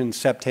larger lesions,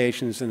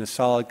 septations, and a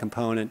solid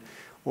component,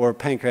 or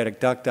pancreatic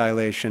duct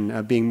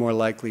dilation being more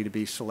likely to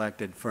be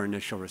selected for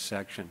initial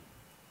resection.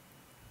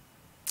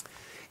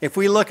 If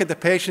we look at the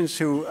patients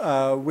who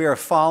we are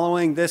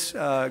following, this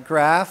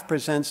graph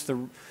presents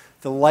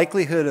the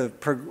likelihood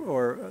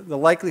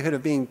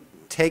of being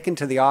taken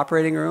to the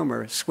operating room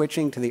or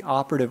switching to the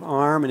operative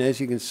arm, and as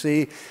you can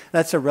see,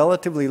 that's a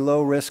relatively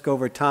low risk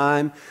over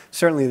time.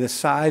 Certainly the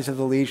size of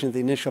the lesion at the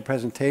initial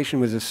presentation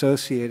was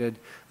associated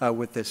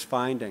with this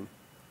finding.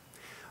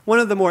 One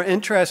of the more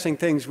interesting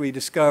things we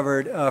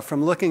discovered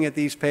from looking at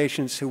these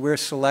patients who we're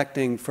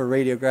selecting for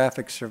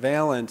radiographic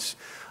surveillance,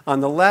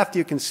 on the left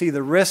you can see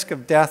the risk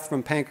of death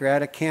from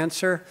pancreatic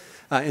cancer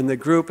in the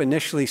group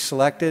initially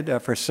selected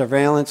for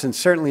surveillance, and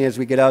certainly as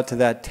we get out to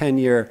that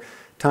 10-year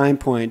time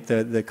point,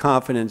 the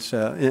confidence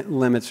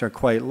limits are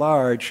quite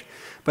large.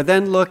 But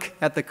then look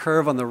at the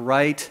curve on the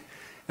right,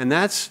 and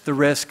that's the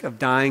risk of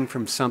dying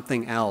from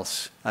something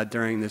else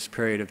during this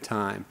period of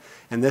time.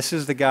 And this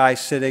is the guy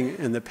sitting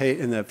in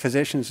the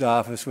physician's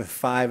office with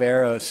 5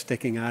 arrows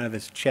sticking out of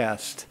his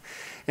chest.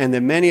 And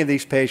then many of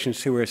these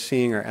patients who we're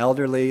seeing are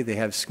elderly, they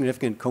have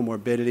significant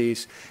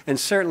comorbidities, and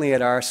certainly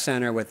at our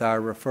center with our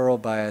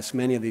referral bias,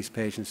 many of these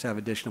patients have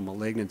additional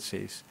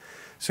malignancies.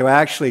 So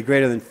actually,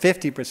 greater than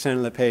 50%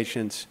 of the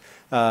patients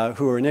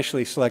who were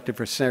initially selected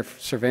for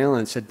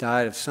surveillance had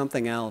died of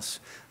something else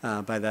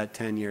by that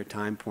 10-year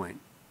time point.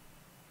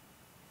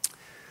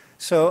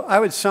 So I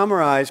would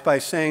summarize by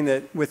saying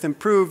that with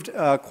improved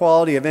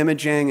quality of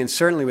imaging and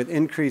certainly with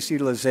increased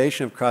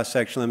utilization of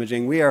cross-sectional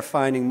imaging, we are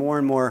finding more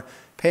and more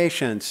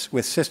patients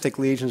with cystic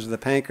lesions of the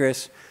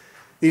pancreas.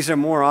 These are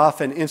more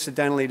often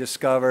incidentally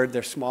discovered.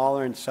 They're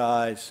smaller in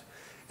size.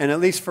 And at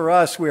least for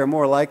us, we are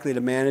more likely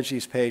to manage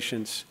these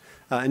patients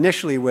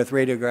initially with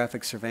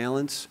radiographic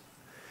surveillance.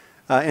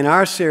 In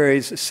our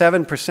series,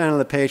 7% of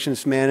the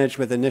patients managed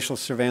with initial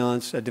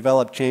surveillance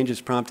developed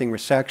changes prompting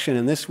resection,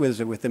 and this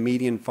was with a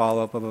median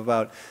follow-up of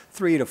about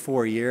 3 to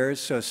 4 years,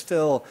 so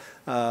still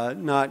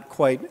not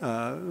quite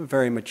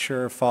very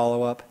mature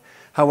follow-up.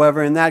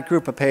 However, in that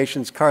group of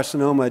patients,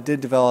 carcinoma did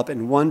develop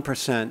in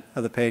 1%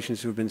 of the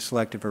patients who have been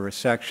selected for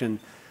resection.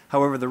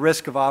 However, the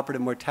risk of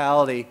operative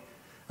mortality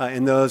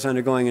in those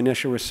undergoing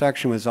initial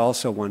resection was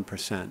also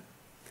 1%.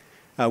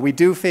 We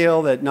do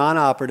feel that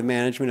non-operative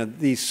management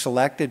of these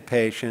selected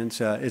patients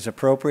is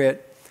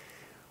appropriate.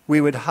 We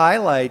would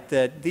highlight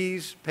that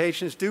these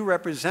patients do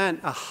represent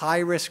a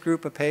high-risk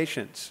group of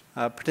patients,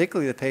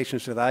 particularly the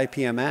patients with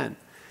IPMN.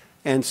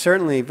 And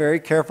certainly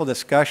very careful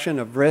discussion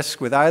of risk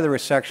with either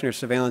resection or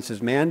surveillance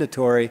is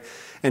mandatory,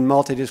 and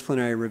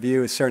multidisciplinary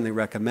review is certainly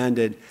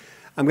recommended.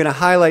 I'm going to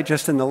highlight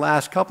just in the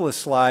last couple of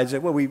slides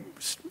that what we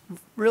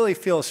really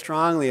feel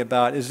strongly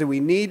about is that we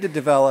need to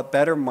develop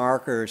better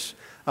markers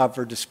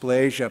for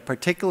dysplasia,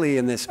 particularly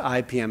in this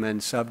IPMN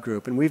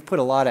subgroup. And we've put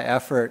a lot of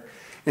effort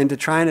into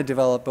trying to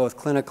develop both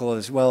clinical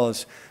as well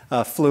as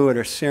fluid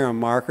or serum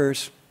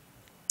markers.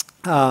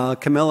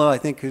 Camilla, I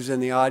think, who's in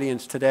the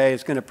audience today,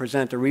 is going to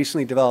present a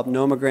recently developed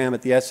nomogram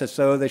at the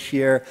SSO this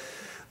year,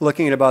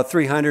 looking at about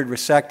 300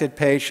 resected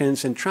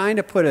patients and trying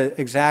to put an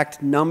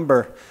exact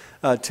number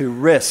to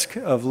risk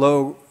of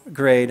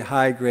low-grade,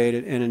 high-grade,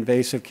 and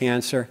invasive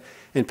cancer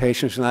in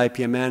patients with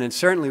IPMN. And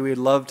certainly we'd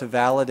love to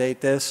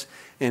validate this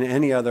in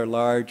any other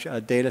large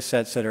data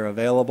sets that are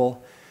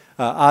available.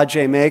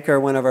 Ajay Maker,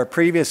 one of our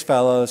previous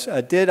fellows,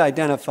 did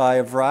identify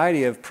a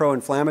variety of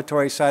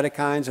pro-inflammatory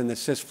cytokines in the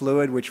cyst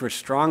fluid, which were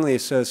strongly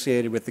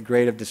associated with the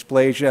grade of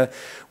dysplasia.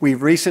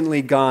 We've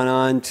recently gone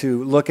on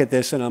to look at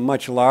this in a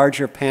much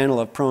larger panel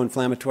of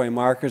pro-inflammatory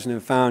markers and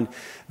have found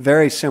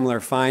very similar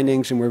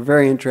findings, and we're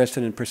very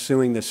interested in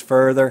pursuing this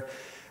further.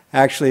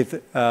 Actually,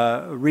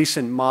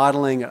 recent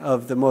modeling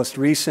of the most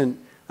recent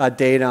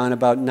data on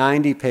about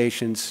 90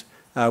 patients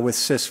with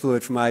cyst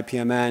fluid from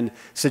IPMN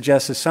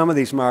suggests that some of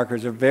these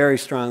markers are very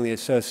strongly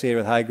associated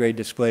with high-grade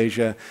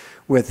dysplasia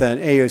with an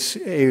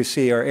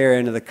AUC, or area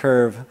under the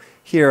curve,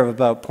 here of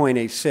about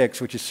 0.86,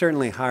 which is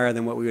certainly higher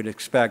than what we would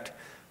expect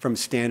from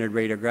standard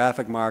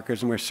radiographic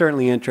markers, and we're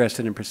certainly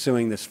interested in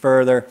pursuing this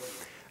further.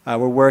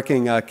 We're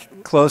working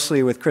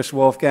closely with Chris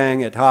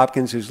Wolfgang at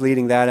Hopkins, who's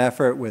leading that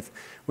effort with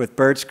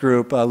Bert's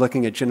group,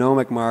 looking at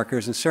genomic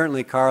markers, and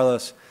certainly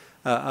Carlos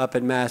up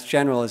at Mass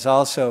General has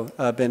also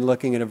been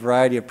looking at a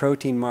variety of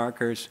protein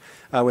markers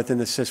within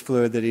the cyst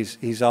fluid that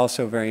he's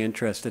also very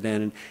interested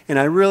in. And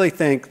I really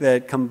think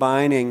that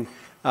combining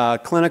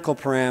clinical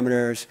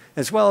parameters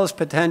as well as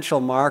potential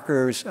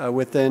markers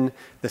within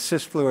the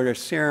cyst fluid or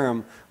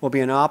serum will be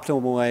an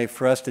optimal way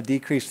for us to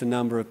decrease the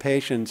number of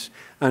patients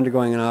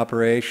undergoing an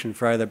operation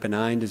for either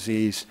benign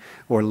disease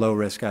or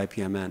low-risk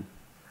IPMN.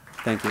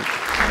 Thank you.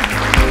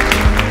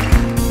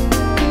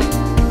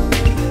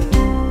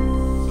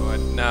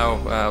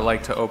 Now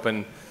like to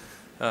open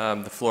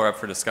the floor up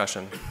for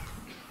discussion.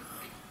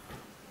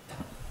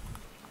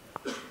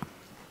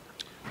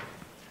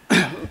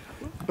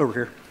 Over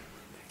here.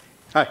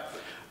 Hi.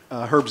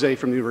 Herb Zay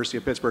from the University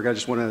of Pittsburgh. I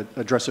just want to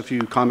address a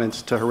few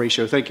comments to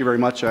Horatio. Thank you very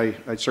much. I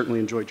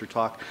certainly enjoyed your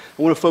talk.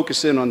 I want to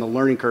focus in on the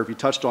learning curve. You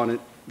touched on it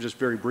just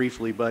very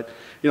briefly, but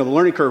the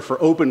learning curve for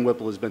open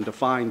Whipple has been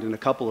defined in a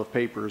couple of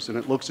papers, and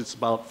it looks it's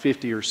about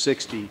 50 or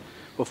 60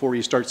 before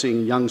you start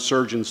seeing young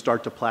surgeons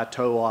start to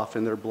plateau off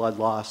in their blood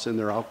loss and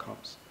their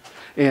outcomes.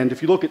 And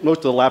if you look at most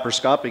of the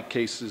laparoscopic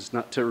cases,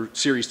 not to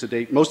series to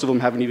date, most of them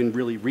haven't even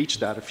really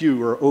reached that. A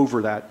few are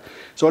over that.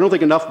 So I don't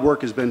think enough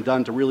work has been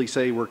done to really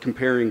say we're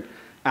comparing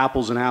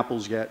apples and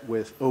apples yet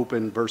with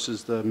open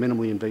versus the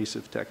minimally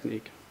invasive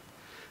technique.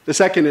 The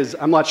second is,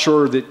 I'm not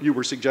sure that you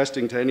were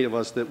suggesting to any of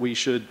us that we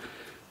should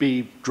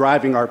be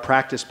driving our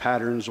practice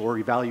patterns or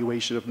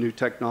evaluation of new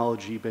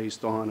technology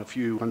based on a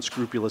few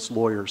unscrupulous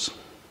lawyers.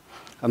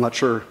 I'm not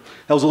sure.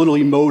 That was a little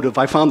emotive.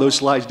 I found those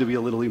slides to be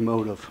a little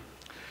emotive.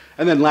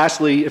 And then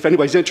lastly, if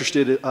anybody's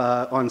interested,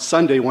 on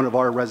Sunday, one of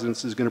our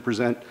residents is going to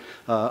present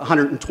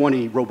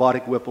 120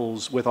 robotic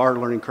Whipples with our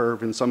learning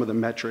curve and some of the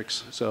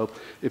metrics. So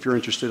if you're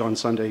interested on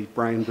Sunday,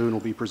 Brian Boone will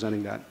be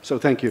presenting that. So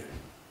thank you.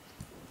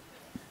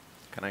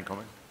 Can I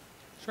comment?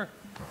 Sure.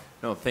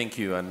 No, thank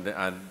you. And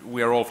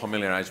we are all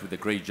familiarized with the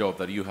great job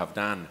that you have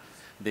done.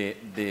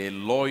 The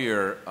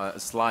lawyer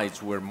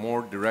slides were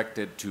more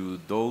directed to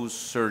those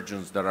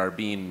surgeons that are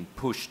being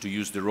pushed to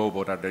use the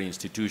robot at their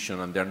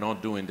institution and they're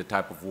not doing the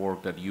type of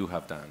work that you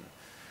have done.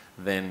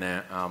 Then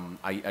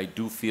I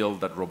do feel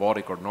that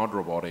robotic or not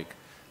robotic,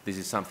 this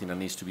is something that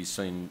needs to be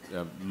seen,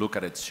 look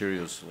at it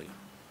seriously.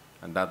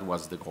 And that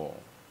was the goal.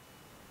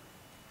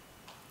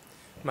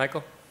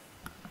 Michael?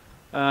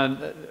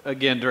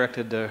 Again,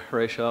 directed to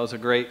Horatio. That was a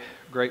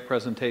great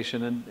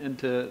presentation. And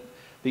to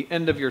the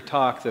end of your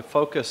talk, the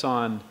focus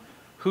on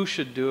who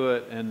should do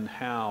it and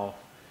how.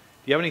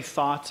 Do you have any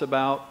thoughts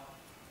about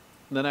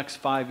the next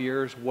 5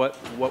 years, what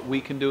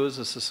we can do as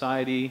a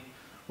society,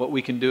 what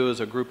we can do as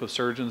a group of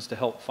surgeons to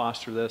help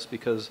foster this?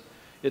 Because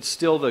it's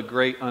still the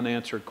great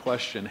unanswered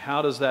question.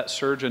 How does that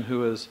surgeon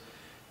who is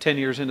 10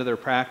 years into their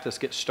practice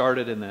get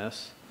started in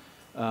this?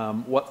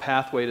 What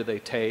pathway do they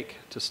take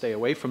to stay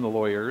away from the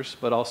lawyers,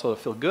 but also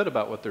to feel good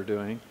about what they're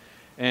doing?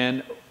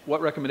 And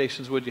what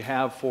recommendations would you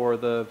have for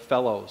the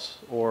fellows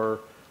or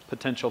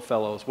potential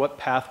fellows? What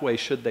pathway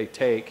should they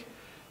take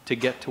to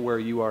get to where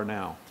you are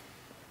now?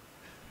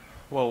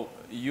 Well,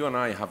 you and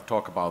I have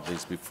talked about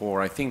this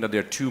before. I think that there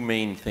are two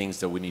main things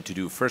that we need to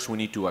do. First, we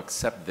need to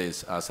accept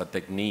this as a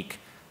technique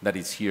that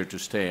is here to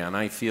stay. And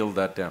I feel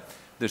that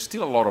there's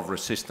still a lot of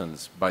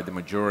resistance by the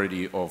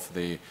majority of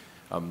the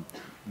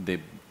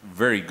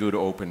very good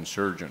open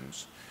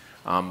surgeons.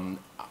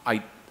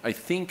 I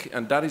think,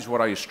 and that is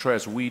what I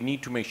stress, we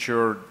need to make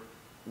sure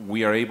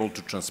we are able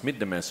to transmit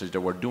the message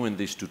that we're doing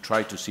this to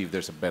try to see if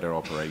there's a better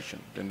operation.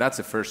 And that's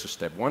the first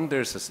step.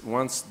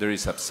 Once there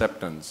is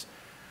acceptance,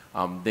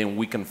 then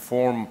we can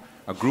form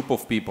a group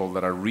of people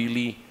that are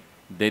really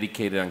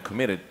dedicated and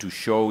committed to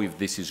show if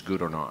this is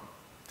good or not.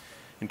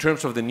 In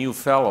terms of the new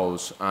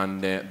fellows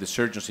and the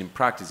surgeons in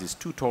practice, it's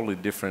two totally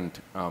different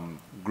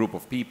group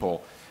of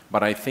people.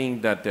 But I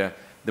think that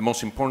the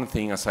most important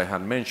thing, as I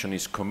had mentioned,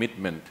 is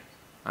commitment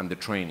and the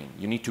training.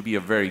 You need to be a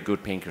very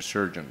good pancreas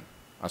surgeon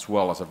as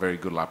well as a very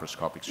good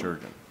laparoscopic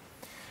surgeon.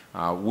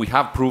 We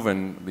have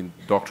proven,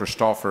 Dr.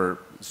 Stauffer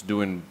is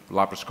doing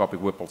laparoscopic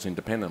Whipples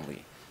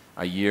independently.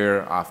 A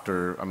year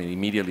after,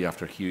 immediately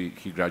after he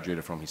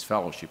graduated from his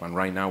fellowship, and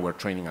right now we're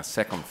training a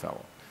second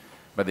fellow.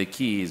 But the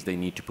key is they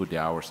need to put the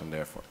hours and the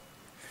effort.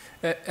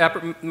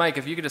 Mike,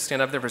 if you could just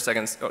stand up there for a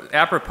second.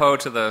 Apropos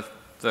to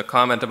the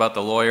comment about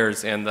the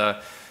lawyers and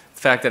the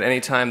fact that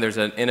anytime there's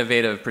an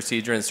innovative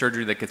procedure in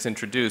surgery that gets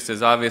introduced,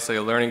 there's obviously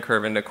a learning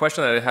curve. And the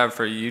question that I have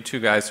for you two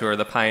guys who are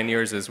the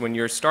pioneers is, when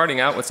you're starting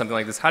out with something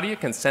like this, how do you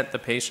consent the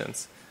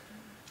patients?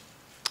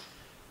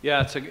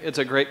 Yeah, it's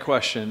a great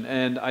question.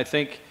 And I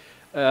think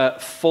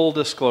full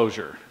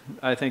disclosure.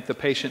 I think the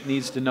patient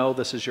needs to know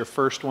this is your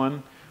first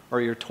one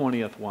or your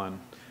 20th one.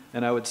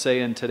 And I would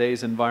say in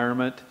today's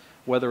environment,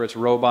 whether it's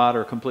robot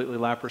or completely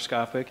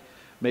laparoscopic,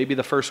 maybe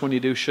the first one you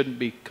do shouldn't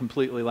be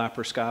completely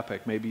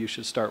laparoscopic. Maybe you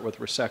should start with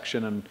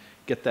resection and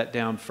get that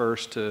down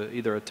first to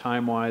either a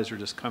time-wise or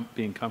just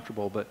being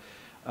comfortable. But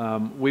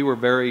we were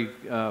very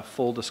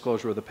full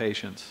disclosure with the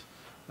patients,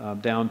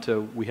 down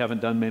to we haven't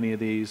done many of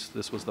these.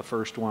 This was the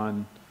first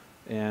one,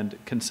 and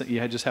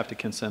you just have to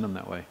consent them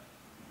that way.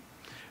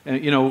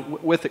 And you know,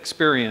 with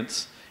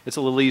experience, it's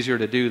a little easier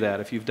to do that.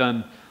 If you've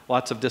done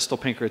lots of distal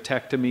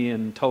pancreatectomy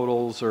and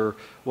totals or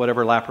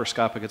whatever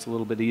laparoscopic, it's a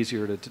little bit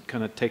easier to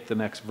kind of take the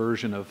next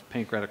version of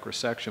pancreatic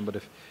resection. But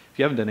if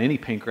you haven't done any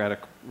pancreatic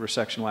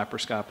resection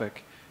laparoscopic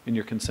and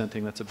you're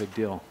consenting, that's a big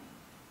deal.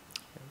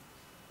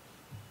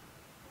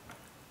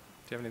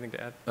 Do you have anything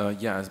to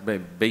add? Yeah, it's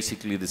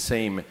basically the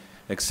same,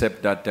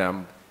 except that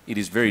it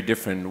is very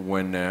different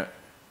when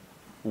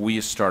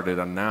we started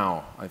and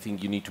now. I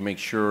think you need to make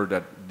sure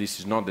that this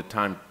is not the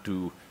time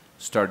to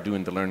start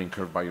doing the learning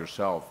curve by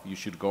yourself. You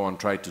should go and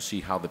try to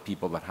see how the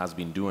people that has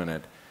been doing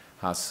it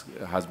has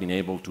been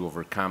able to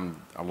overcome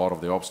a lot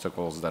of the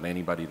obstacles that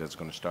anybody that's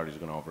going to start is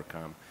going to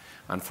overcome.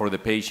 And for the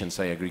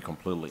patients, I agree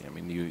completely. I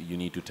mean, you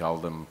need to tell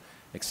them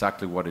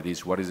exactly what it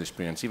is, what is the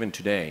experience. Even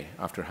today,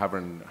 after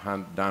having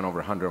done over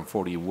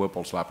 140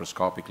 Whipples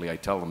laparoscopically, I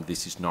tell them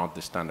this is not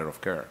the standard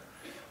of care.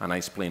 And I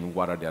explain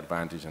what are the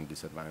advantages and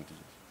disadvantages.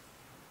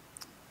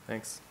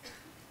 Thanks.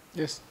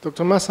 Yes,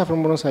 Dr. Massa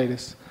from Buenos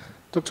Aires.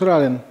 Dr.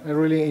 Allen, I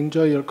really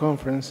enjoy your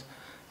conference.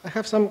 I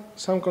have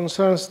some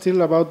concerns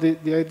still about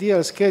the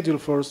ideal schedule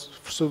for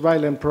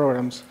surveillance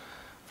programs.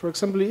 For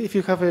example, if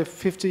you have a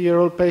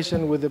 50-year-old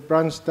patient with a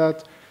branch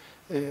that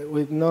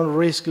with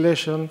non-risk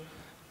lesion,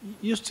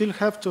 you still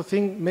have to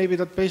think maybe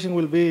that patient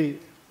will be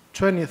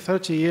 20,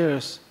 30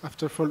 years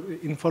after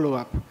in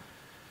follow-up.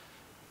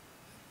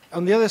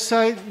 On the other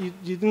side,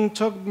 you didn't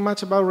talk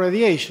much about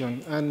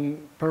radiation,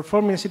 and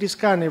performing a CT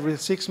scan every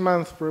 6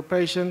 months for a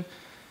patient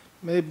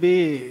may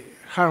be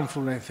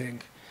harmful, I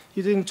think.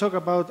 You didn't talk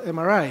about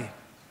MRI.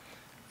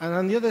 And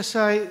on the other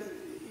side,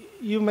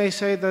 you may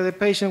say that a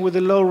patient with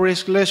a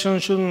low-risk lesion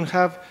shouldn't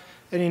have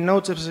any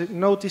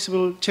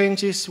noticeable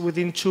changes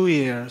within 2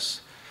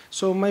 years.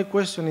 So my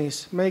question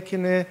is,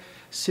 making a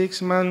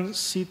 6-month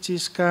CT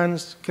scan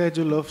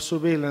schedule of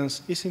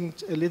surveillance,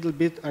 isn't a little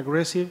bit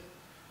aggressive?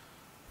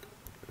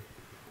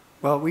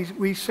 Well,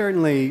 we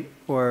certainly,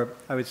 or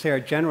I would say our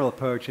general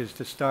approach is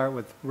to start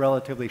with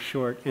relatively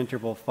short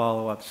interval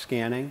follow-up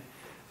scanning.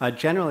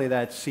 Generally,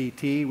 that's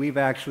CT. We've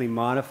actually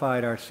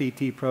modified our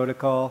CT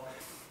protocol.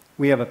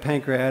 We have a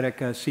pancreatic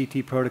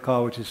CT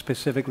protocol which is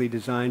specifically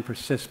designed for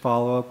cyst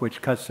follow-up,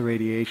 which cuts the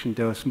radiation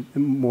dose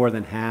more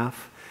than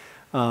half.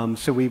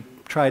 So we've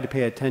tried to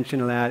pay attention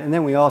to that. And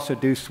then we also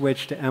do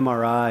switch to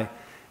MRI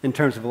in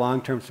terms of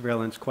long-term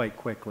surveillance quite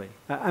quickly.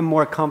 I'm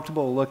more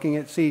comfortable looking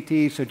at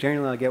CT, so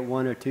generally I'll get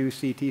 1 or 2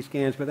 CT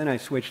scans, but then I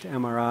switch to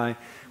MRI,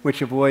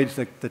 which avoids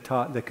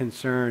the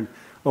concern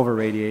over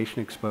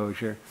radiation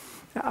exposure.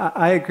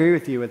 I agree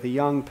with you. With a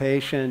young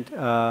patient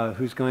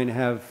who's going to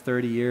have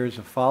 30 years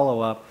of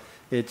follow-up,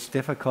 it's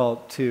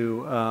difficult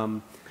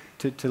to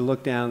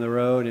look down the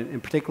road,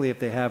 and particularly if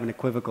they have an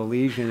equivocal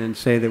lesion, and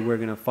say that we're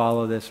going to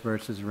follow this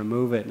versus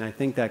remove it. And I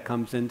think that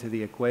comes into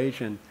the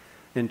equation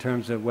in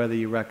terms of whether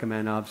you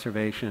recommend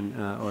observation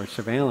or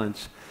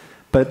surveillance.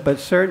 But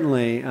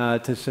certainly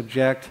to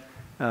subject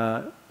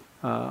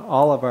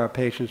all of our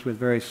patients with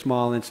very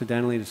small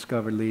incidentally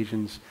discovered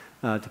lesions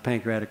to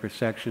pancreatic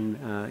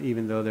resection,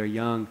 even though they're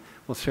young,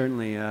 will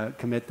certainly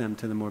commit them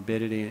to the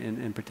morbidity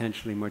and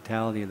potentially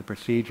mortality of the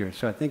procedure.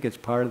 So I think it's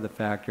part of the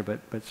factor,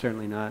 but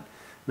certainly not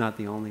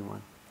the only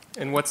one.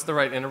 And what's the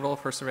right interval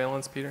for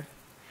surveillance, Peter?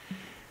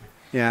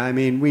 Yeah, I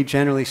mean, we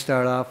generally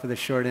start off with a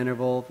short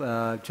interval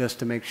just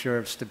to make sure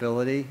of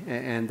stability,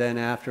 and then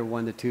after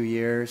 1 to 2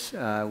 years,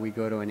 we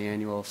go to an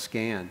annual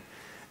scan.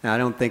 Now, I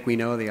don't think we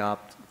know the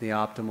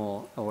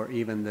optimal or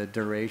even the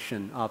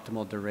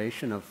optimal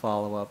duration of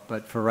follow-up,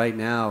 but for right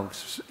now,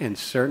 and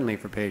certainly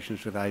for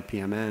patients with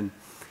IPMN,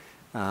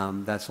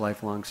 that's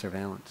lifelong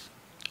surveillance.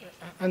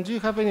 And do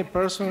you have any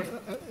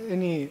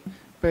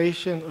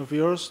patient of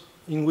yours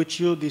in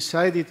which you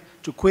decided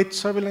to quit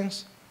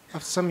surveillance?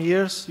 After some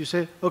years, you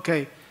say,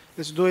 okay,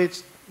 let's do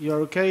it,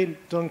 you're okay,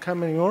 don't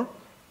come anymore?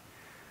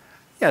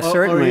 Yeah,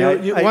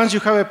 certainly. Once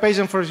you have a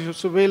patient for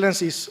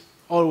surveillance, it's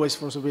always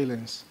for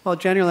surveillance? Well,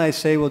 generally I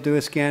say we'll do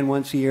a scan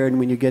once a year, and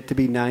when you get to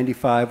be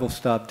 95, we'll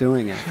stop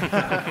doing it.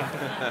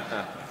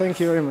 Thank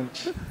you very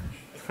much.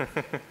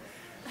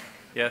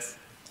 Yes?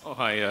 Oh,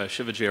 hi,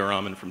 Shiva J.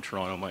 Raman from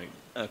Toronto.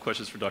 My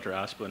question is for Dr.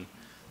 Asplund.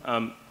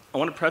 I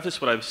want to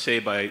preface what I say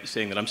by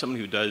saying that I'm someone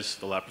who does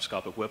the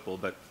laparoscopic Whipple,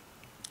 but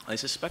I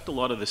suspect a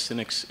lot of the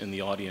cynics in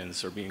the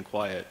audience are being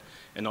quiet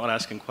and not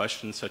asking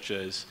questions such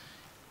as,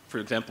 for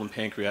example, in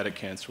pancreatic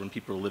cancer, when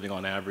people are living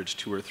on average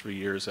 2 or 3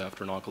 years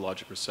after an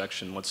oncologic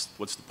resection,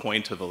 what's the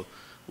point of a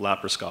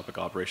laparoscopic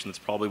operation? That's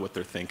probably what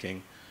they're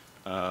thinking.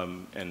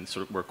 And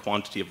sort of where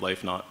quantity of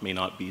life may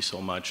not be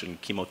so much, and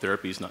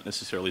chemotherapy is not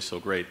necessarily so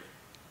great.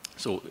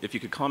 So if you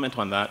could comment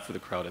on that for the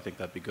crowd, I think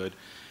that'd be good.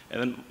 And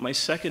then my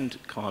second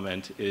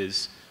comment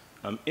is,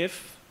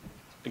 if,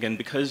 again,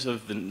 because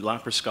of the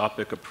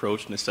laparoscopic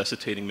approach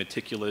necessitating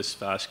meticulous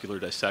vascular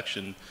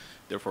dissection,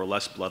 therefore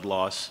less blood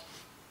loss,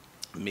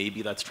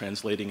 maybe that's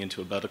translating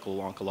into a medical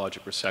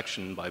oncologic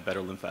resection by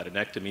better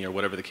lymphadenectomy or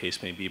whatever the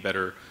case may be,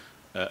 better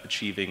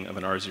achieving of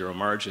an R0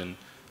 margin,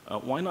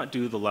 why not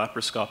do the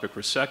laparoscopic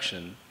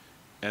resection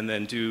and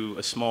then do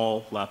a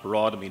small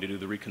laparotomy to do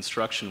the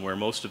reconstruction where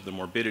most of the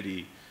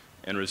morbidity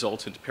and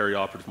resultant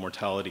perioperative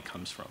mortality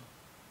comes from?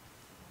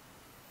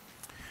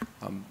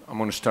 I'm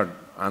going to start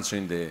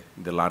answering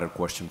the latter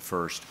question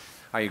first.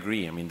 I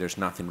agree. I mean, there's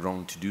nothing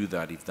wrong to do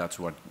that if that's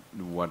what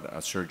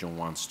a surgeon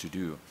wants to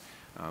do.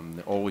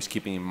 Always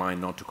keeping in mind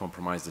not to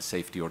compromise the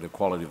safety or the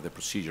quality of the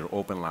procedure,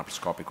 open,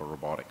 laparoscopic, or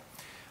robotic.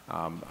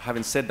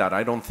 Having said that,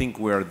 I don't think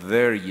we're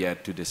there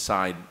yet to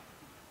decide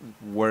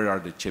where are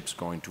the chips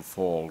going to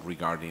fall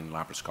regarding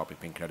laparoscopic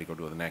pancreatic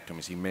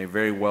duodenectomies. It may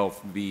very well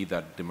be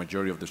that the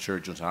majority of the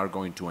surgeons are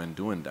going to end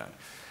doing that.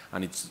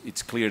 And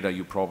it's clear that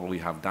you probably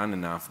have done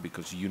enough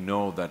because you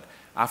know that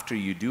after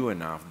you do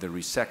enough, the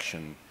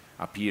resection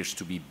appears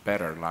to be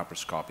better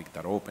laparoscopic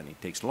than open. It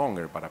takes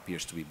longer, but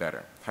appears to be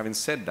better. Having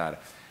said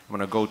that, I'm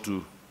going to go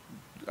to,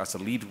 as a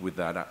lead with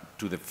that,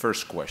 to the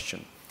first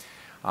question.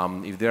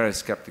 If there are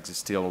skeptics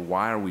still,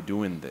 why are we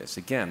doing this?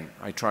 Again,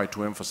 I try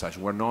to emphasize,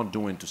 we're not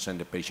doing to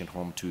send the patient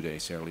home 2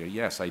 days earlier.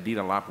 Yes, I did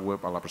a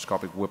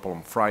laparoscopic Whipple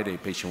on Friday.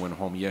 Patient went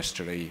home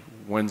yesterday,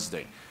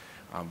 Wednesday.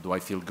 Do I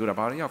feel good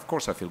about it? Yeah, of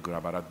course I feel good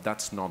about it.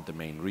 That's not the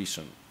main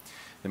reason.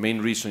 The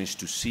main reason is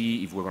to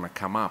see if we're going to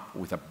come up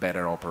with a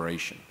better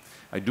operation.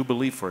 I do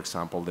believe, for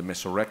example, the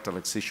mesorectal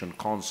excision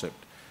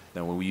concept,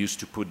 that when we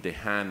used to put the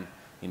hand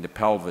in the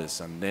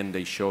pelvis and then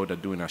they showed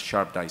that doing a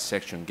sharp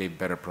dissection gave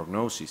better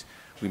prognosis.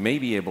 We may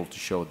be able to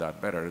show that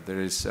better. There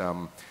is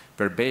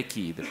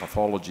Verbeke, the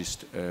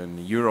pathologist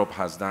in Europe,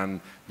 has done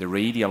the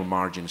radial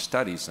margin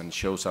studies and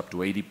shows up to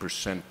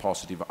 80%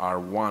 positive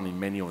R1 in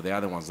many of the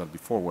other ones that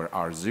before were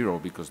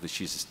R0 because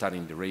she's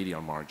studying the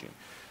radial margin.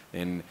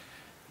 And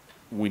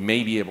we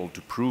may be able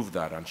to prove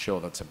that and show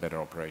that's a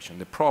better operation.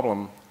 The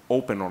problem,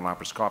 open or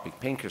laparoscopic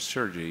pancreas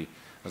surgery,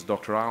 as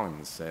Dr.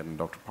 Allen said and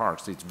Dr.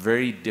 Parks, it's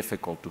very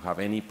difficult to have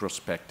any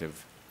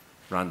prospective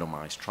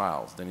randomized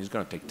trials. Then it's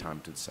going to take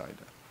time to decide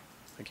that.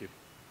 Thank you.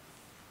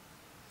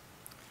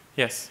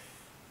 Yes.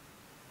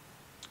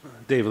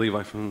 Dave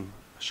Levi from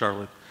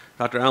Charlotte.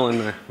 Dr.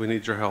 Allen, we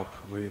need your help.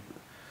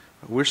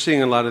 We're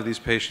seeing a lot of these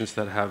patients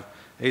that have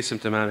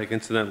asymptomatic,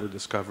 incidentally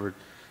discovered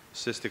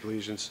cystic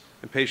lesions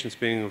and patients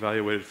being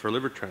evaluated for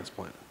liver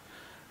transplant.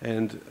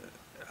 And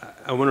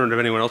I wonder if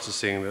anyone else is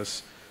seeing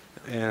this.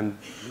 And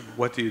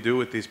what do you do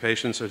with these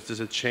patients? Or does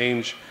it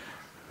change?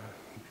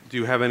 Do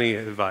you have any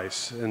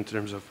advice in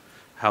terms of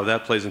how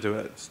that plays into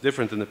it? It's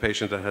different than the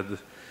patient that had the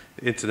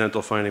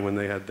incidental finding when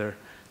they had their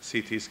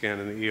CT scan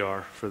in the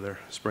ER for their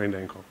sprained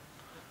ankle.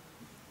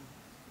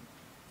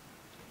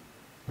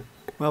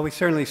 Well, we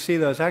certainly see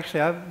those.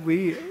 Actually,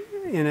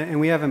 and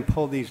we haven't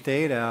pulled these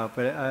data out,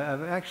 but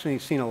I've actually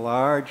seen a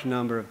large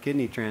number of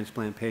kidney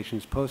transplant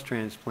patients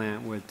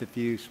post-transplant with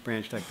diffuse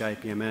branch duct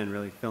IPMN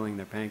really filling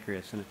their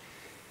pancreas. And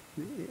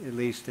at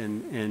least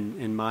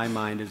in my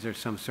mind, is there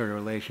some sort of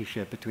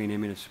relationship between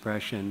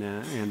immunosuppression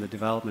and the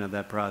development of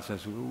that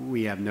process?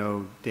 We have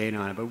no data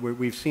on it, but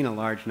we've seen a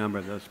large number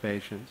of those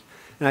patients.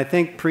 And I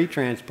think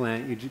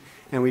pre-transplant,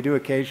 and we do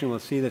occasionally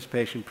see this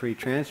patient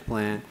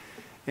pre-transplant,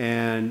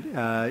 and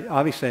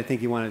obviously I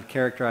think you want to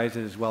characterize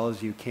it as well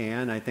as you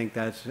can. I think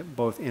that's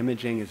both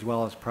imaging as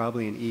well as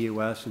probably an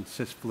EUS and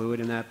cyst fluid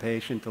in that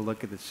patient to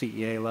look at the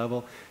CEA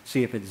level,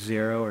 see if it's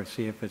 0 or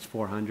see if it's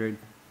 400.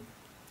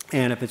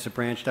 And if it's a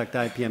branch duct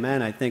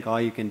IPMN, I think all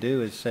you can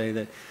do is say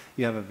that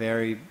you have a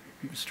very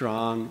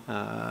strong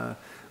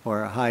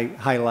or a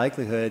high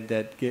likelihood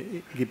that,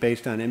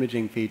 based on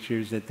imaging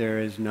features, that there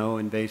is no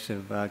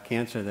invasive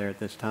cancer there at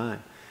this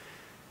time.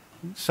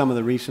 Some of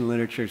the recent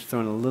literature has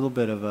thrown a little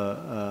bit of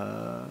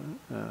a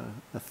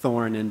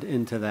thorn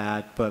into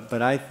that,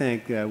 but I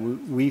think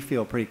we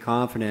feel pretty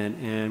confident,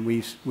 and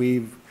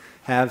we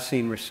have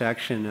seen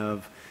resection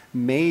of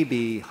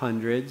maybe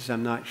hundreds,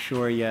 I'm not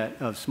sure yet,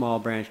 of small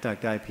branch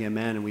duct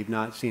IPMN, and we've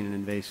not seen an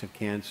invasive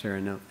cancer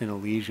in a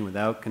lesion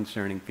without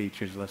concerning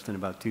features less than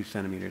about 2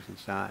 centimeters in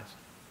size.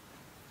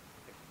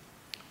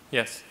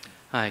 Yes.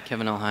 Hi,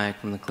 Kevin L. Hayek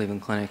from the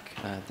Cleveland Clinic.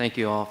 Thank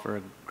you all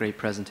for great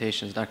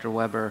presentations. Dr.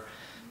 Weber,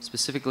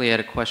 specifically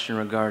had a question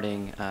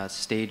regarding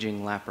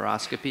staging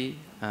laparoscopy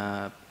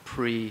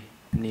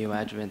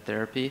pre-neoadjuvant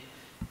therapy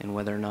and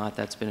whether or not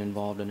that's been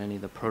involved in any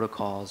of the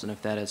protocols and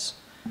if that has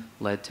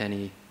led to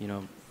any,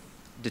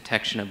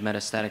 detection of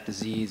metastatic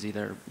disease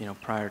either,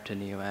 prior to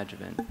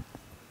neoadjuvant.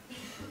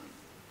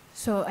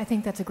 So I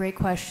think that's a great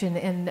question,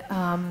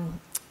 and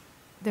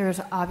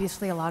there's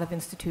obviously a lot of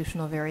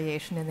institutional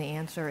variation in the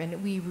answer,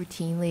 and we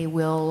routinely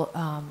will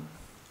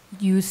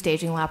use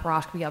staging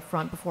laparoscopy up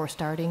front before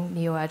starting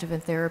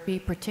neoadjuvant therapy,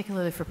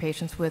 particularly for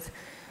patients with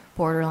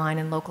borderline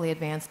and locally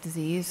advanced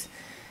disease.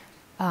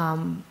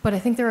 But I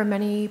think there are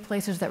many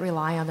places that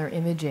rely on their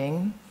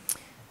imaging.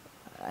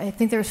 I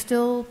think there's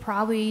still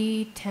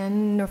probably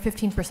 10 or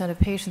 15% of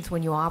patients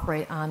when you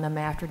operate on them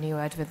after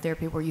neoadjuvant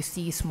therapy where you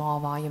see small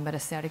volume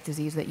metastatic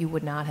disease that you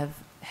would not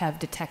have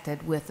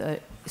detected with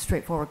a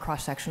straightforward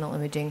cross-sectional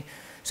imaging.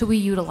 So we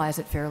utilize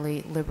it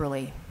fairly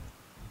liberally.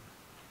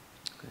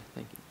 Okay,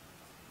 thank you.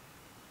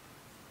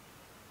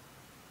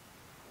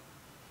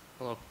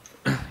 Hello,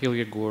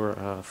 Ilya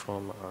Gur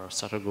from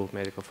Sutter Group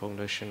Medical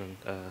Foundation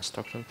in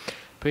Stockton.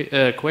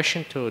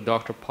 Question to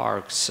Dr.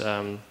 Parks.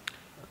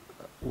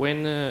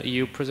 When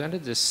you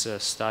presented this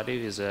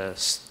study as a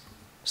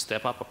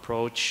step-up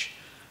approach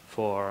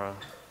for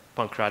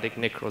pancreatic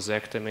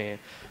necrosectomy,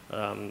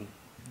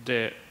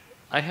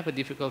 I have a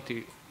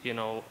difficulty,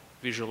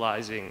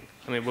 visualizing.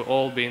 I mean, we've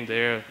all been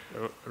there,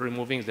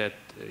 removing that,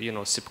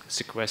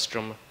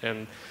 sequestrum,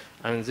 and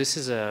this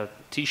is a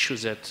tissue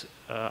that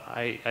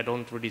I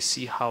don't really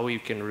see how you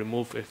can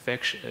remove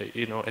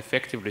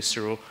effectively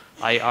through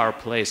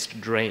IR-placed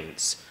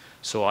drains.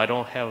 So I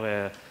don't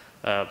have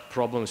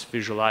problems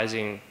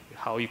visualizing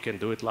how you can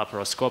do it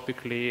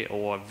laparoscopically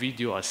or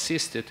video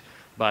assisted,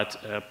 but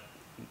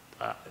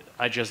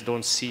I just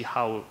don't see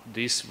how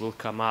this will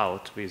come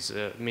out with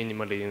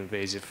minimally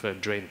invasive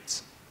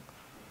drains.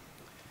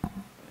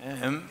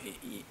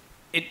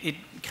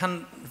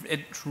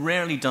 It's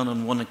rarely done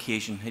on one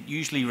occasion. It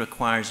usually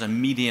requires a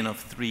median of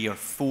 3 or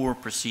 4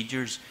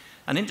 procedures.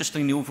 And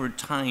interestingly, over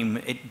time,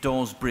 it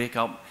does break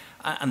up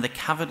and the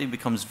cavity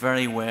becomes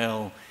very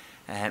well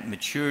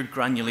matured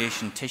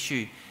granulation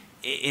tissue.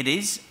 It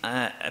is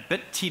a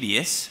bit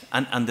tedious,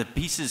 and the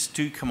pieces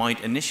do come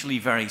out initially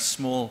very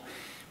small.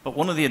 But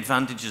one of the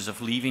advantages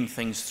of leaving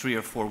things 3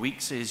 or 4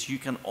 weeks is you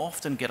can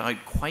often get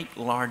out quite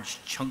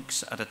large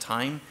chunks at a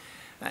time.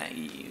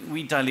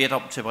 We dilate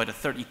up to about a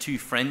 32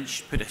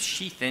 French, put a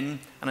sheath in,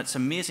 and it's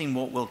amazing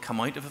what will come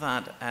out of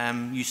that.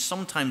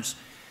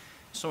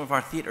 Some of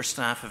our theatre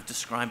staff have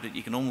described it,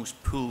 you can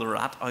almost pull the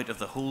rat out of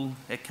the hole.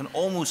 It can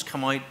almost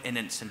come out in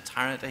its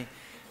entirety.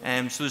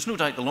 So there's no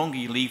doubt the longer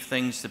you leave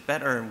things, the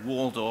better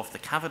walled off the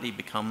cavity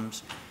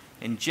becomes.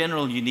 In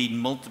general, you need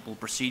multiple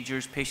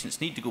procedures. Patients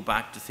need to go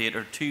back to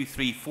theatre 2,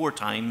 3, 4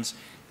 times,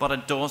 but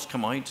it does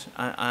come out.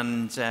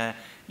 And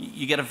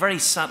you get a very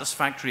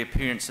satisfactory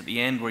appearance at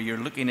the end where you're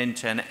looking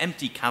into an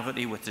empty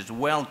cavity which is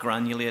well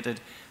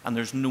granulated and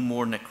there's no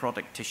more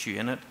necrotic tissue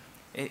in it.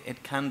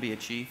 It can be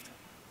achieved.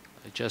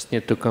 I just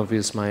need to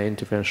convince my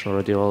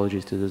interventional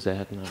radiologist to do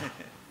that now.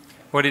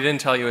 What he didn't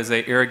tell you is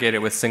they irrigate it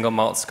with single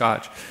malt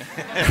scotch.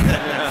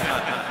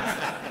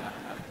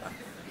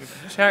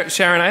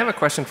 Sharon, I have a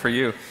question for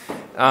you.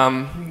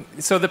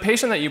 So the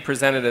patient that you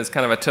presented is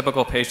kind of a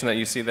typical patient that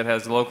you see that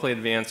has locally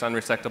advanced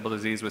unresectable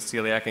disease with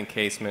celiac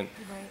encasement.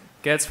 Right.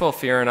 Gets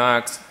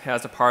FOLFIRINOX,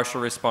 has a partial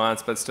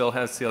response, but still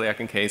has celiac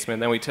encasement.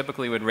 Then we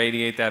typically would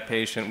radiate that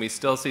patient. We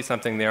still see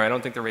something there. I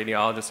don't think the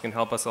radiologist can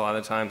help us a lot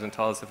of times and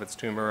tell us if it's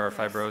tumor or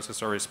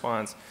fibrosis or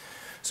response.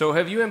 So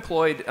have you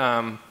employed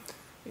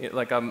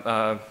like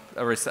a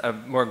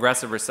more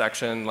aggressive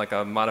resection, like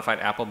a modified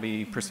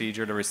AHPBA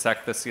procedure to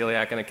resect the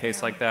celiac in a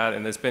case like that?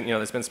 And there's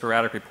been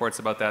sporadic reports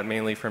about that,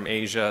 mainly from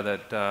Asia,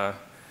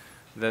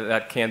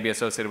 that can be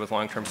associated with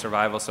long-term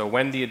survival. So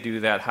when do you do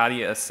that? How do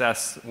you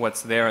assess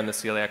what's there in the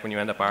celiac when you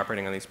end up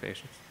operating on these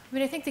patients? I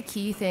mean, I think the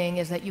key thing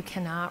is that you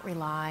cannot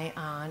rely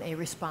on a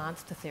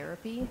response to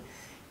therapy.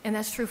 And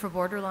that's true for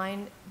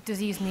borderline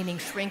disease, meaning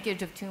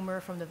shrinkage of tumor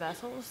from the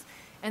vessels.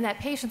 And that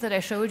patient that I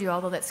showed you,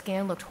 although that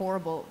scan looked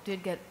horrible,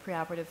 did get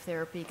preoperative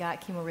therapy,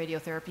 got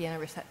chemoradiotherapy,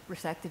 and I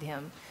resected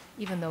him,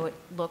 even though it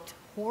looked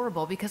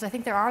horrible. Because I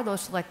think there are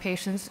those select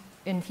patients,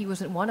 and he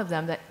wasn't one of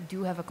them, that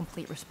do have a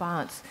complete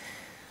response.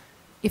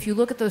 If you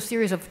look at those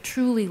series of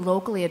truly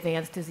locally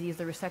advanced disease,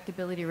 the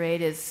resectability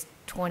rate is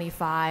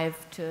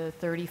 25 to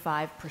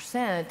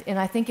 35%. And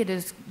I think it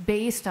is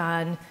based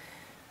on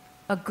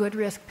a good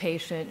risk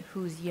patient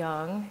who's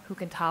young, who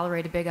can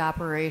tolerate a big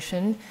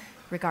operation,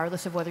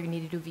 regardless of whether you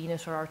need to do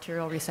venous or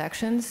arterial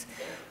resections,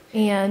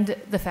 and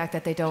the fact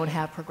that they don't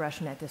have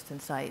progression at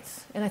distant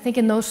sites. And I think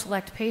in those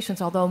select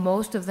patients, although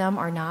most of them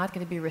are not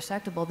going to be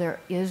resectable, there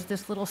is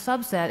this little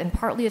subset, and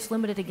partly it's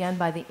limited again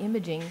by the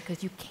imaging,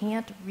 because you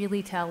can't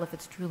really tell if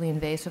it's truly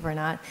invasive or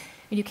not,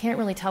 and you can't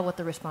really tell what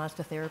the response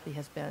to therapy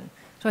has been.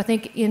 So I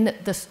think in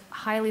the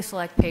highly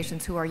select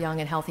patients who are young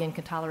and healthy and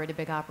can tolerate a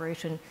big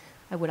operation,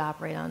 I would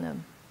operate on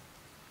them.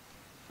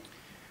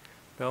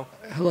 Bill?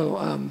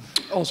 Hello,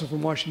 also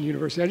from Washington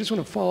University. I just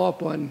want to follow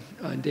up on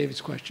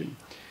David's question.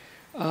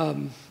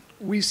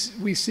 We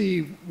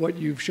see what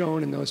you've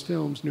shown in those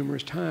films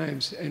numerous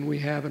times, and we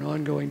have an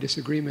ongoing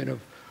disagreement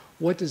of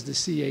what does the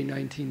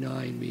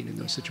CA-19-9 mean in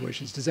those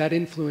situations? Does that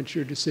influence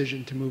your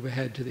decision to move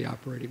ahead to the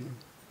operating room?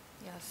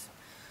 Yes.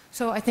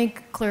 So I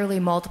think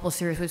clearly multiple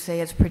series would say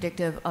it's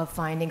predictive of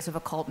findings of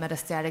occult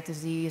metastatic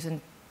disease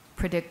and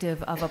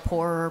predictive of a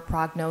poorer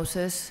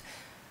prognosis.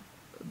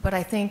 But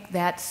I think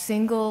that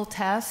single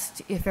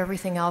test, if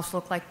everything else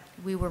looked like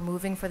we were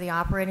moving for the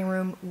operating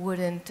room,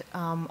 wouldn't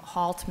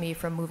halt me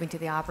from moving to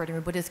the operating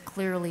room, but is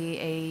clearly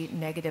a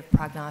negative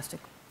prognostic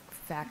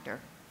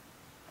factor.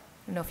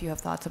 I don't know if you have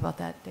thoughts about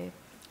that, Dave.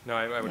 No,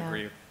 I would Yeah.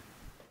 agree